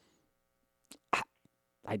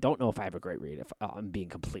 I don't know if I have a great read. If I'm being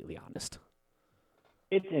completely honest,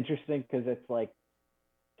 it's interesting because it's like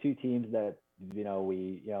two teams that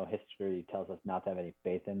history tells us not to have any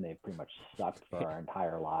faith in. They've pretty much sucked for our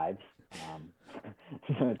entire lives.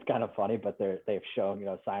 So it's kind of funny, but they've shown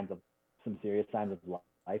some serious signs of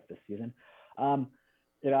life this season. I've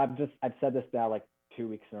said this now like 2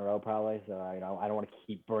 weeks in a row probably, so I don't want to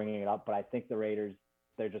keep bringing it up, but I think the Raiders,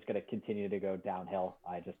 they're just going to continue to go downhill.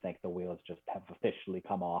 I just think the wheels just have officially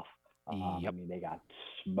come off. Yep. I mean, they got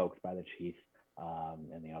smoked by the Chiefs,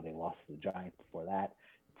 and they lost to the Giants before that.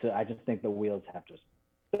 So I just think the wheels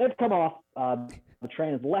they've come off. The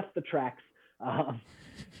train has left the tracks.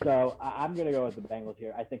 So I'm going to go with the Bengals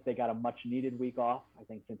here. I think they got a much-needed week off. I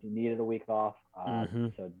think since he needed a week off.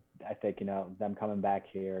 So I think, them coming back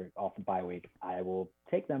here off the bye week, I will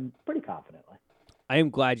take them pretty confidently. I am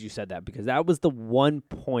glad you said that because that was the one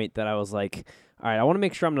point that I was like, all right, I want to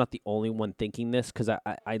make sure I'm not the only one thinking this because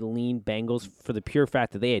I lean Bengals for the pure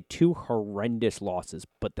fact that they had 2 horrendous losses,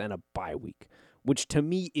 but then a bye week, which to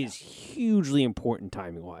me is hugely important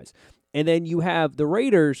timing-wise. And then you have the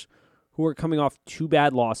Raiders, who are coming off 2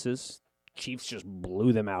 bad losses. Chiefs just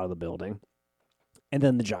blew them out of the building. And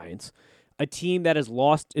then the Giants, a team that has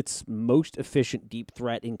lost its most efficient deep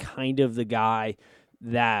threat and kind of the guy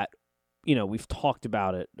that, we've talked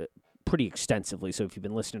about it pretty extensively. So if you've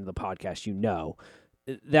been listening to the podcast,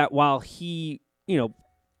 that while he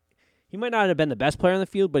might not have been the best player on the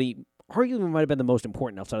field, but he arguably might have been the most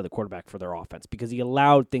important outside of the quarterback for their offense because he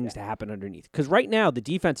allowed things to happen underneath. Because right now the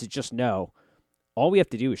defense is just all we have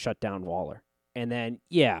to do is shut down Waller. And then,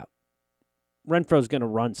 Renfro's going to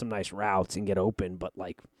run some nice routes and get open, but,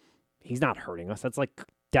 he's not hurting us. That's like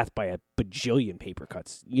death by a bajillion paper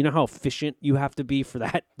cuts. You know how efficient you have to be for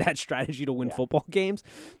that strategy to win football games?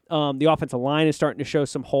 The offensive line is starting to show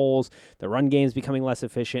some holes. The run game is becoming less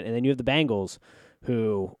efficient. And then you have the Bengals,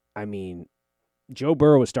 who, Joe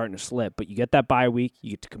Burrow is starting to slip, but you get that bye week. You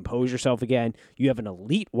get to compose yourself again. You have an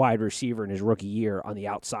elite wide receiver in his rookie year on the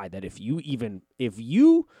outside that if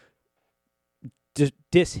you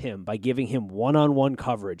diss him by giving him one-on-one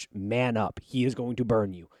coverage, man up, he is going to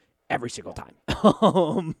burn you every single time.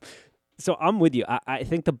 So I'm with you. I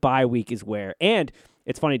think the bye week is where, and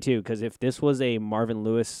it's funny too, because if this was a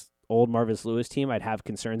old Marvin Lewis team, I'd have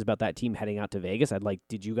concerns about that team heading out to Vegas.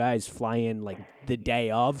 Did you guys fly in the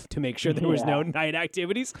day of to make sure there was no night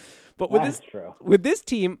activities? But with this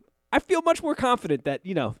team, I feel much more confident that,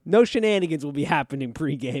 no shenanigans will be happening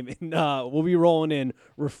pregame and we'll be rolling in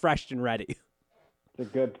refreshed and ready. That's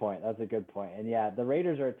a good point. And the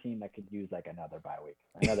Raiders are a team that could use another bye week.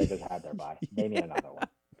 I know they just had their bye. They need another one.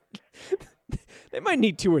 They might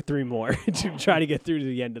need 2 or 3 more to try to get through to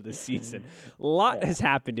the end of the season. A lot has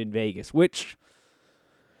happened in Vegas, which,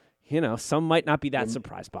 some might not be that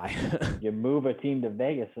surprised by. You move a team to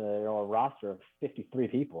Vegas, a roster of 53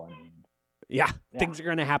 people. Things are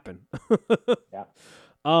going to happen. Yeah.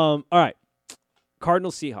 All right.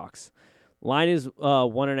 Cardinals Seahawks. Line is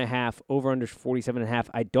 1.5, over under 47.5.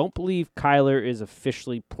 I don't believe Kyler is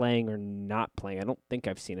officially playing or not playing. I don't think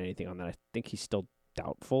I've seen anything on that. I think he's still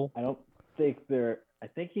doubtful. I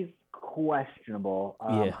think he's questionable.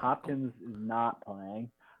 Hopkins is not playing.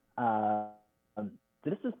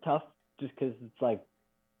 This is tough just because it's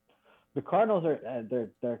the Cardinals are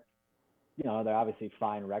they're obviously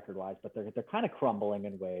fine record wise, but they're kind of crumbling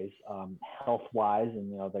in ways, health wise,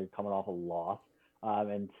 and they're coming off a loss.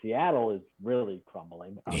 And Seattle is really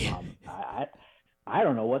crumbling. I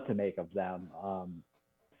don't know what to make of them.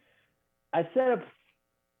 I said it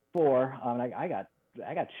before, I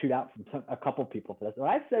got chewed out from a couple people for this. But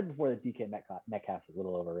I said before that DK Metcalf is a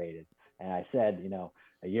little overrated. And I said,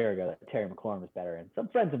 a year ago that Terry McLaurin was better. And some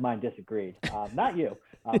friends of mine disagreed. Not you,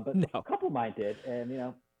 but No. a couple of mine did.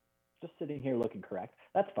 And, just sitting here looking correct.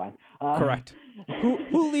 That's fine. Correct.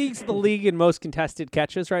 Who leads the league in most contested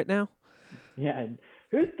catches right now? Yeah, and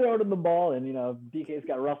who's throwing him the ball, and DK's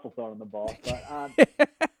got Russell throwing him the ball. But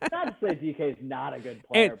not to say DK's not a good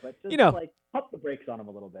player, but just like pump the brakes on him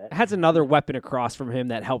a little bit. Has another weapon across from him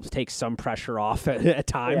that helps take some pressure off at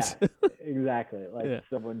times. Yeah, exactly. Like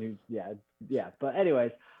someone who's But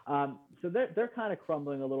anyways, so they're kind of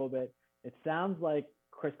crumbling a little bit. It sounds like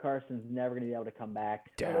Chris Carson's never going to be able to come back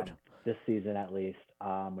this season at least,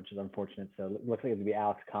 which is unfortunate. So it looks like it's going to be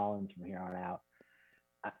Alex Collins from here on out.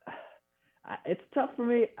 It's tough for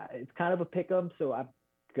me. It's kind of a pick 'em, so I'm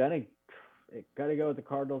gonna go with the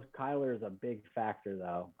Cardinals. Kyler is a big factor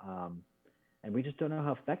though, and we just don't know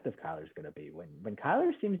how effective Kyler's going to be. When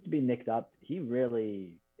Kyler seems to be nicked up, he's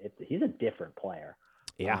a different player.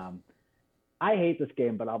 Yeah. I hate this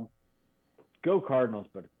game, but I'll go Cardinals.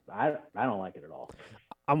 But I don't like it at all.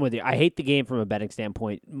 I'm with you. I hate the game from a betting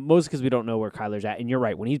standpoint, mostly because we don't know where Kyler's at. And you're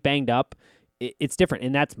right. When he's banged up, it's different.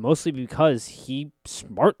 And that's mostly because he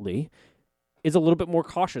smartly is a little bit more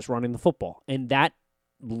cautious running the football. And that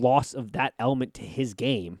loss of that element to his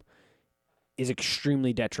game is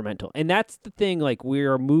extremely detrimental. And that's the thing. Like, we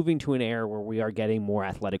are moving to an era where we are getting more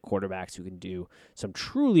athletic quarterbacks who can do some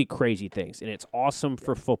truly crazy things. And it's awesome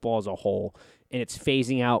for football as a whole. And it's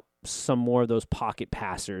phasing out some more of those pocket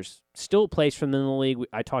passers. Still a place for them in the league.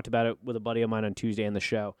 I talked about it with a buddy of mine on Tuesday on the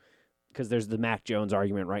show, because there's the Mac Jones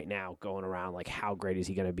argument right now going around, like, how great is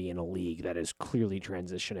he going to be in a league that is clearly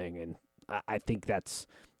transitioning? And I think there's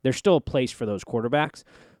still a place for those quarterbacks,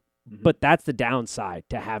 but that's the downside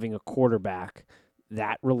to having a quarterback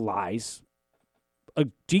that relies a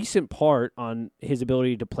decent part on his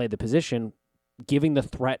ability to play the position, giving the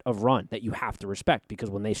threat of run that you have to respect, because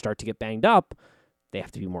when they start to get banged up, they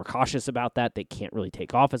have to be more cautious about that. They can't really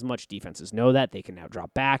take off as much. Defenses know that. They can now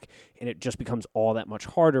drop back, and it just becomes all that much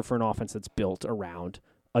harder for an offense that's built around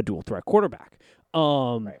a dual threat quarterback.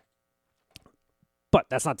 Right. But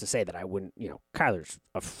that's not to say that I wouldn't, Kyler's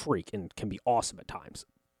a freak and can be awesome at times.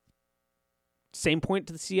 Same point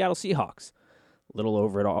to the Seattle Seahawks. Little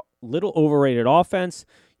overrated offense.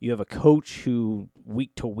 You have a coach who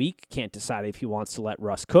week to week can't decide if he wants to let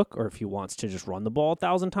Russ cook or if he wants to just run the ball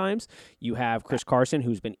 1,000 times. You have Chris Carson,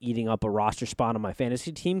 who's been eating up a roster spot on my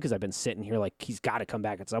fantasy team because I've been sitting here like he's got to come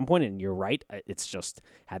back at some point. And you're right. It's just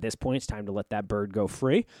at this point, it's time to let that bird go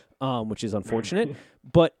free, which is unfortunate.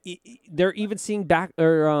 But they're even seeing back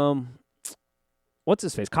what's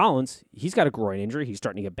his face? Collins. He's got a groin injury. He's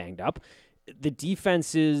starting to get banged up. The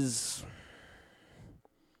defense is.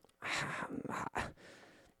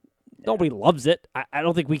 Nobody loves it. I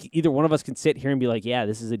don't think either one of us can sit here and be like, yeah,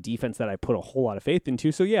 this is a defense that I put a whole lot of faith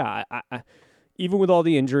into. So, yeah, I even with all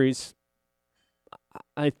the injuries,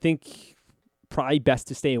 I think probably best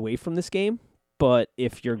to stay away from this game. But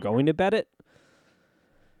if you're going to bet it,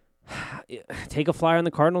 take a flyer on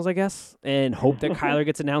the Cardinals, I guess, and hope that Kyler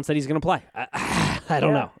gets announced that he's going to play. I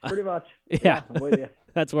don't know. Pretty much. Yeah, I'm with you.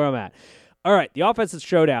 That's where I'm at. All right, the offensive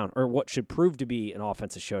showdown, or what should prove to be an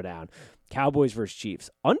offensive showdown, Cowboys versus Chiefs.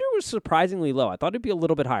 Under was surprisingly low. I thought it'd be a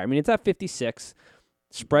little bit higher. I mean, it's at 56.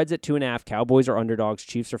 Spreads at 2.5. Cowboys are underdogs.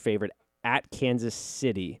 Chiefs are favored at Kansas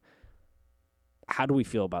City. How do we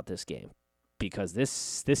feel about this game? Because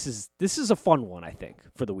this is a fun one, I think,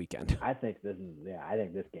 for the weekend. I think this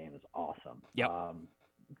game is awesome. Yep.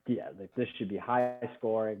 This should be high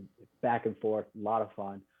scoring, back and forth, a lot of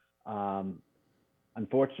fun.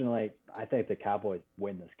 Unfortunately, I think the Cowboys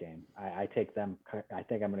win this game. I take them. I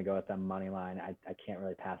think I'm going to go with them money line. I can't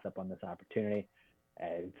really pass up on this opportunity.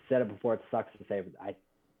 I've said it before. It sucks to say, but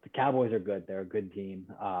the Cowboys are good. They're a good team.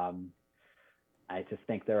 I just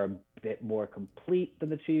think they're a bit more complete than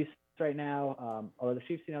the Chiefs right now. Although the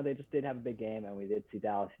Chiefs, they just did have a big game, and we did see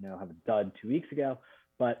Dallas, have a dud 2 weeks ago.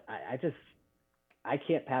 But I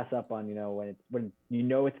can't pass up on, when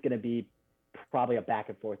it's going to be probably a back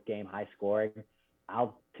and forth game, high scoring.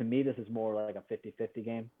 To me, this is more like a 50-50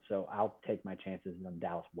 game, so I'll take my chances on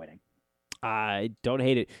Dallas winning. I don't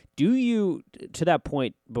hate it. Do you, to that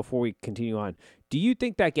point, before we continue on, do you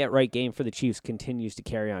think that get-right game for the Chiefs continues to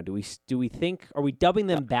carry on? Do we think, are we dubbing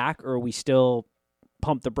them back, or are we still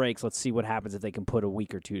pump the brakes? Let's see what happens if they can put a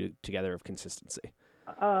week or two together of consistency.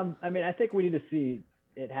 I think we need to see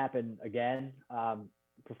it happen again,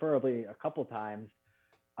 preferably a couple times.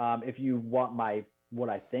 If you want what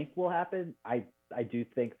I think will happen, I do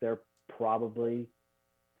think they're probably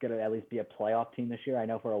going to at least be a playoff team this year. I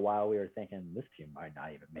know for a while we were thinking this team might not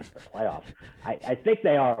even make the playoffs. I think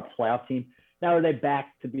they are a playoff team. Now, are they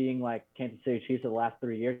back to being like Kansas City Chiefs of the last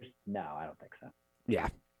 3 years? No, I don't think so. Yeah,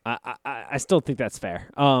 I still think that's fair.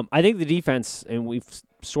 I think the defense, and we've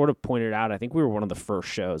sort of pointed out, I think we were one of the first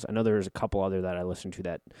shows. I know there was a couple other that I listened to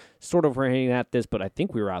that sort of were hinting at this, but I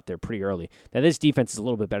think we were out there pretty early. Now, this defense is a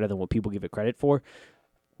little bit better than what people give it credit for.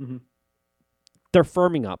 Mm-hmm. They're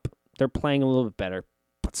firming up. They're playing a little bit better.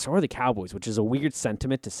 But so are the Cowboys, which is a weird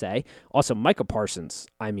sentiment to say. Also, Micah Parsons,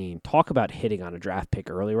 I mean, talk about hitting on a draft pick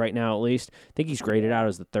early right now, at least. I think he's graded out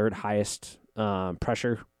as the third highest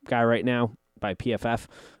pressure guy right now by PFF.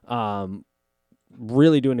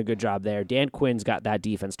 Really doing a good job there. Dan Quinn's got that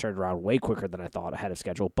defense turned around way quicker than I thought ahead of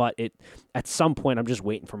schedule. But at some point, I'm just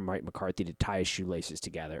waiting for Mike McCarthy to tie his shoelaces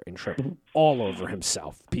together and trip all over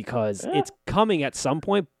himself because it's coming at some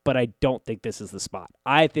point, but I don't think this is the spot.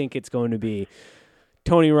 I think it's going to be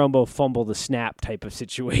Tony Romo fumble the snap type of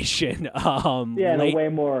situation. Way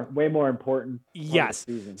more important. Yes,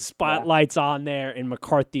 spotlight's on there, and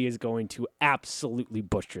McCarthy is going to absolutely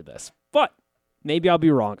butcher this. But maybe I'll be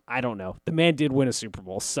wrong. I don't know. The man did win a Super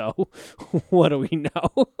Bowl, so what do we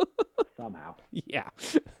know? Somehow. Yeah.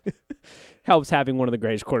 Helps having one of the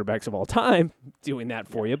greatest quarterbacks of all time doing that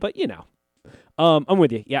for you, but I'm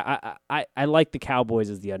with you. Yeah, I like the Cowboys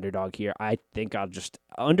as the underdog here. I think I'll just,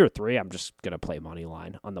 under 3, I'm just going to play money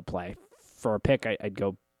line on the play. For a pick, I'd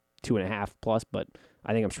go 2.5 plus, but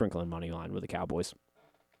I think I'm sprinkling money line with the Cowboys.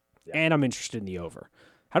 Yeah. And I'm interested in the over.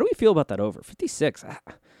 How do we feel about that over? 56.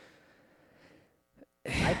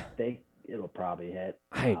 I think it'll probably hit.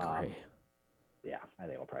 I agree. I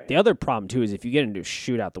think it'll probably hit. The other problem, too, is if you get into a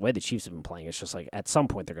shootout, the way the Chiefs have been playing, it's just like at some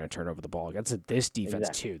point they're going to turn over the ball against this defense,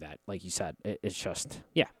 too, that, like you said, it's just,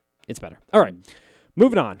 it's better. All right,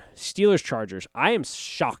 moving on. Steelers-Chargers. I am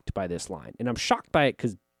shocked by this line, and I'm shocked by it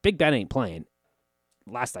because Big Ben ain't playing,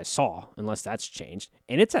 last I saw, unless that's changed,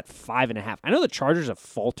 and it's at 5.5. I know the Chargers have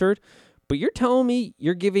faltered, but you're telling me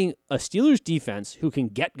you're giving a Steelers defense who can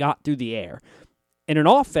got through the air and an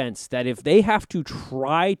offense that if they have to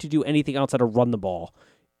try to do anything outside of run the ball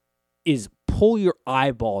is pull your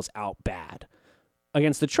eyeballs out bad.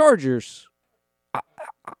 Against the Chargers,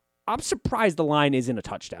 I'm surprised the line isn't a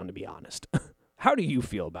touchdown, to be honest. How do you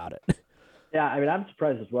feel about it? Yeah, I mean, I'm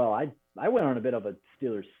surprised as well. I went on a bit of a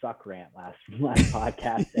Steelers suck rant last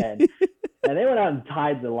podcast, and they went out and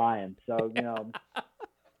tied the Lions. So,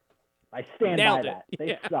 I stand by that.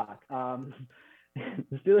 They suck.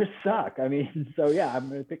 The Steelers suck. I mean, so yeah, I'm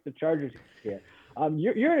going to pick the Chargers here.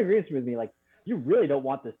 You're in agreement with me. Like, you really don't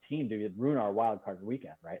want this team to ruin our wild card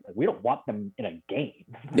weekend, right? Like, we don't want them in a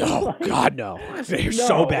game. No, God, no. They're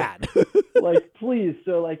so bad. Like, please.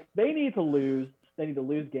 So, like, they need to lose. They need to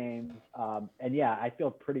lose games. And yeah, I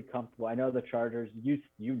feel pretty comfortable. I know the Chargers. You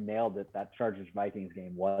nailed it. That Chargers-Vikings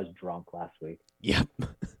game was drunk last week. Yep.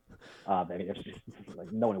 I mean, it's just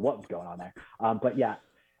like knowing what was going on there. But yeah.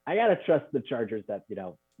 I gotta trust the Chargers that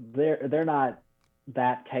they're not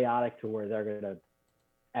that chaotic to where they're gonna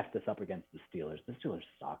f this up against the Steelers. The Steelers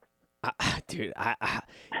suck, dude.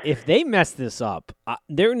 If they mess this up,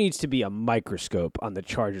 there needs to be a microscope on the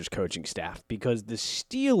Chargers coaching staff because the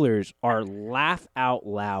Steelers are laugh out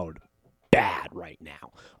loud bad right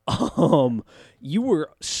now. You were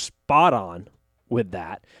spot on with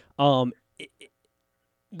that.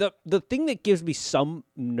 The thing that gives me some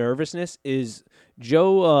nervousness is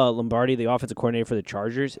Joe Lombardi, the offensive coordinator for the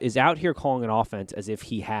Chargers, is out here calling an offense as if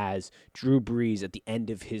he has Drew Brees at the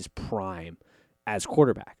end of his prime as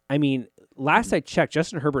quarterback. I mean, last I checked,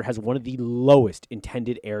 Justin Herbert has one of the lowest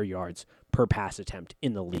intended air yards per pass attempt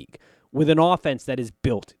in the league, with an offense that is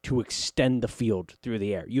built to extend the field through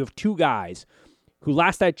the air. You have two guys who,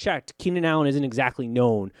 last I checked, Keenan Allen isn't exactly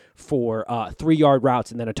known for 3-yard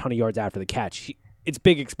routes and then a ton of yards after the catch. It's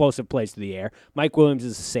big explosive plays through the air. Mike Williams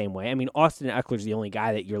is the same way. I mean, Austin Eckler's the only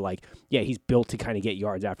guy that you're like, yeah, he's built to kind of get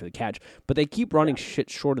yards after the catch. But they keep running shit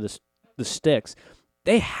short of the sticks.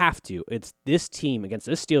 They have to. It's this team against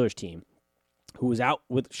this Steelers team who is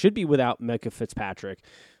should be without Micah Fitzpatrick.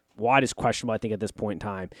 Watt is questionable, I think, at this point in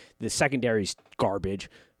time. The secondary's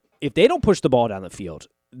garbage. If they don't push the ball down the field,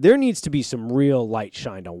 there needs to be some real light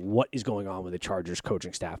shined on what is going on with the Chargers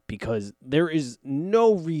coaching staff because there is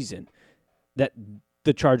no reason that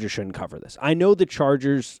the Chargers shouldn't cover this. I know the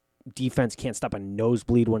Chargers defense can't stop a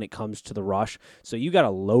nosebleed when it comes to the rush, so you got to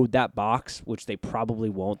load that box, which they probably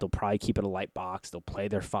won't. They'll probably keep it a light box. They'll play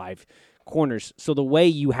their 5 corners. So the way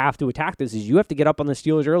you have to attack this is you have to get up on the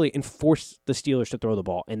Steelers early and force the Steelers to throw the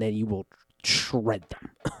ball, and then you will shred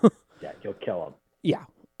them. Yeah, you'll kill them.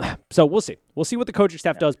 Yeah. So we'll see. We'll see what the coaching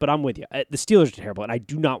staff does, but I'm with you. The Steelers are terrible, and I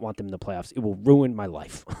do not want them in the playoffs. It will ruin my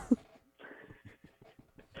life.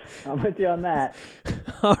 I'm with you on that.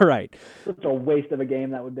 All right. Such a waste of a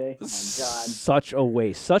game that would be. Oh, my God. Such a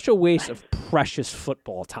waste. Such a waste of precious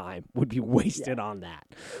football time would be wasted on that.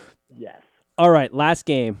 Yes. All right, last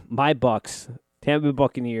game. My Bucks, Tampa Bay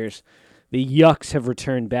Buccaneers. The Yucks have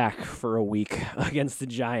returned back for a week against the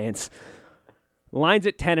Giants. Line's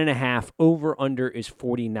at 10.5. Over-under is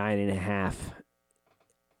 49.5.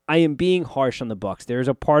 I am being harsh on the Bucs. There's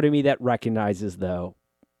a part of me that recognizes, though,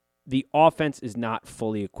 the offense is not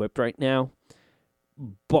fully equipped right now,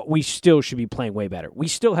 but we still should be playing way better. We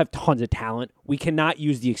still have tons of talent. We cannot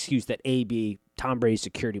use the excuse that AB, Tom Brady's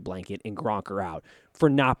security blanket, and Gronk are out for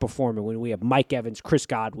not performing when we have Mike Evans, Chris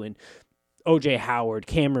Godwin, O.J. Howard,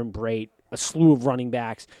 Cameron Brate, a slew of running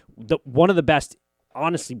backs, one of the best,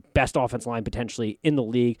 honestly, best offensive line potentially in the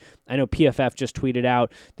league. I know PFF just tweeted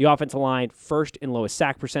out the offensive line first in lowest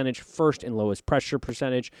sack percentage, first in lowest pressure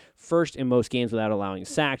percentage, first in most games without allowing a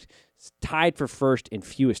sack, tied for first in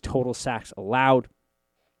fewest total sacks allowed.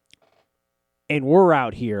 And we're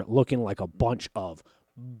out here looking like a bunch of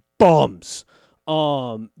bums.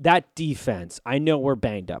 That defense, I know we're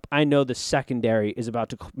banged up. I know the secondary is about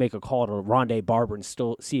to make a call to Rondé Barber and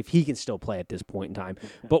still see if he can still play at this point in time.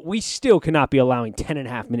 But we still cannot be allowing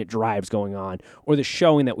 10.5-minute drives going on or the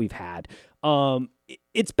showing that we've had.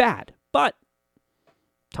 It's bad. But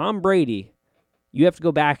Tom Brady, you have to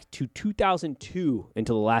go back to 2002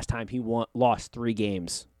 until the last time he lost 3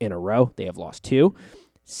 games in a row. They have lost 2.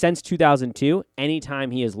 Since 2002,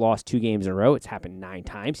 anytime he has lost 2 games in a row, it's happened 9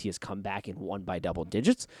 times. He has come back and won by double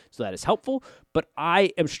digits, so that is helpful. But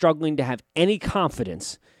I am struggling to have any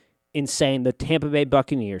confidence in saying the Tampa Bay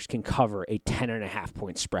Buccaneers can cover a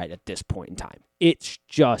 10.5-point spread at this point in time. It's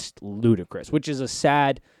just ludicrous, which is a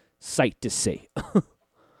sad sight to see.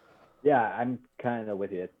 Yeah, I'm kind of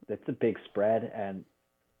with you. It's a big spread, and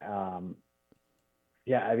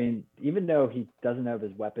yeah, I mean, even though he doesn't have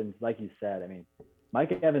his weapons, like you said, I mean,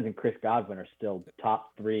 Mike Evans and Chris Godwin are still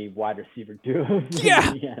top 3 wide receiver duos in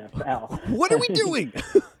the NFL. What are we doing?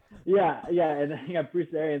 Yeah, and you got Bruce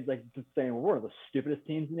Arians like just saying we're one of the stupidest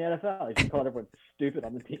teams in the NFL. He just called everyone stupid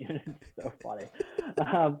on the team. It's so funny.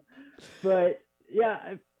 But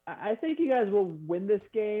yeah, I think you guys will win this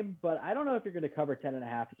game, but I don't know if you're going to cover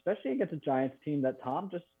 10.5, especially against a Giants team that Tom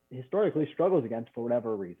just historically struggles against for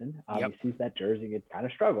whatever reason. He sees that jersey, it kind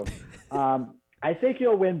of struggles. I think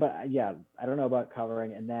you'll win, but yeah, I don't know about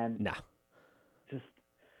covering. And then just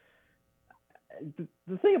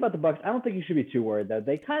the thing about the Bucs, I don't think you should be too worried though.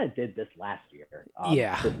 They kind of did this last year.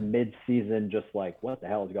 This mid-season, just like what the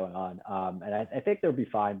hell is going on? And I think they'll be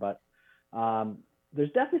fine, but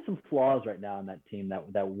there's definitely some flaws right now in that team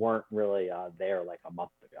that weren't really there like a month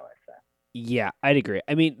ago, I'd say. Yeah, I'd agree.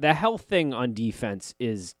 I mean, the health thing on defense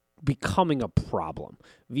is becoming a problem.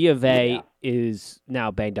 Villa is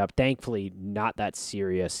now banged up. Thankfully, not that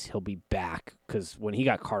serious. He'll be back because when he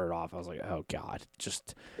got carted off, I was like, oh, God,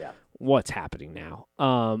 just what's happening now?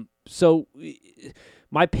 So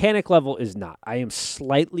my panic level is not. I am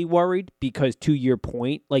slightly worried because to your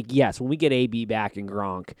point, like, yes, when we get AB back and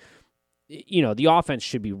Gronk, the offense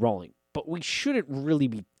should be rolling, but we shouldn't really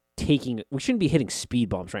be we shouldn't be hitting speed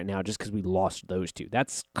bumps right now just because we lost those 2.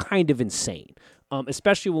 That's kind of insane,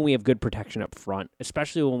 especially when we have good protection up front,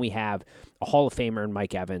 especially when we have a Hall of Famer in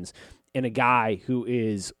Mike Evans and a guy who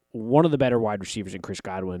is one of the better wide receivers in Chris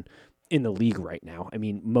Godwin in the league right now. I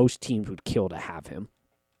mean, most teams would kill to have him.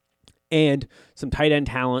 And some tight end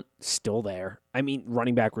talent still there. I mean,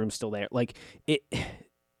 running back room still there. Like, it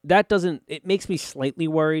makes me slightly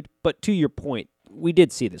worried, but to your point, we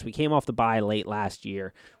did see this. We came off the bye late last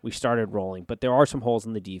year. We started rolling, but there are some holes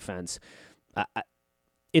in the defense.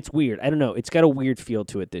 It's weird. I don't know. It's got a weird feel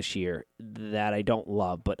to it this year that I don't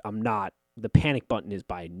love, but I'm not. The panic button is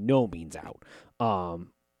by no means out.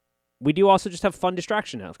 We do also just have fun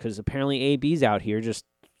distraction now because apparently AB's out here just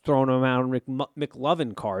throwing him out on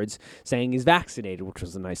McLovin cards saying he's vaccinated, which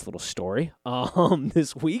was a nice little story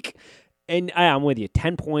this week. And I'm with you.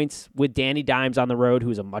 10 points with Danny Dimes on the road,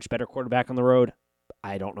 who's a much better quarterback on the road.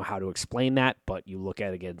 I don't know how to explain that, but you look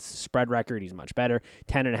at it against the spread record, he's much better.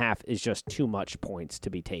 10.5 is just too much points to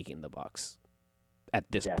be taking the Bucs at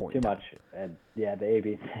this point. Too much. And the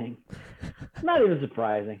AB thing. Not even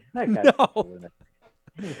surprising. That guy's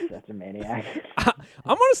he's such a maniac.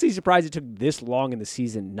 I'm honestly surprised it took this long in the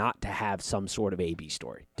season not to have some sort of AB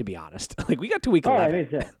story, to be honest. Like, we got to week 11. I mean,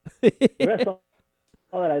 the rest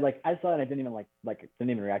I saw it and I didn't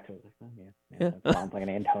even react to it. Like, sounds like an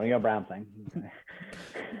Antonio Brown thing.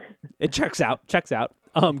 It checks out.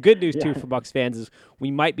 Good news too for Bucs fans is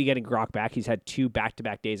we might be getting Gronk back. He's had 2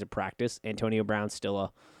 back-to-back days of practice. Antonio Brown's still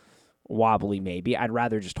a wobbly maybe. I'd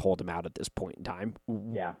rather just hold him out at this point in time.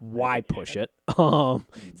 Yeah. Why push it?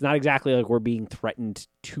 It's not exactly like we're being threatened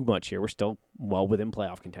too much here. We're still well within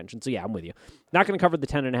playoff contention. So yeah, I'm with you. Not going to cover the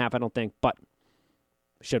 10.5, I don't think, but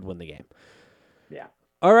should win the game. Yeah.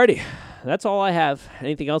 Alrighty, that's all I have.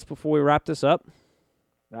 Anything else before we wrap this up?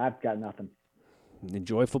 I've got nothing.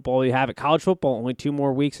 Enjoy football. You have it. College football, only 2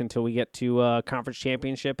 more weeks until we get to conference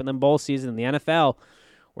championship and then bowl season in the NFL.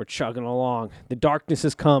 We're chugging along. The darkness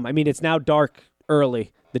has come. I mean, it's now dark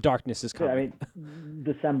early. The darkness is coming. I mean,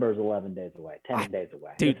 December is 11 days away, 10 days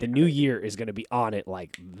away. Dude, the new year is going to be on it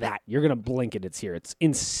like that. You're going to blink and it's here. It's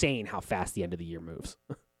insane how fast the end of the year moves.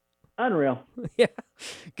 Unreal. Yeah.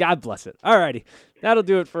 God bless it. All righty. That'll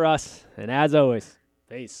do it for us. And as always,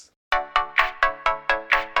 peace.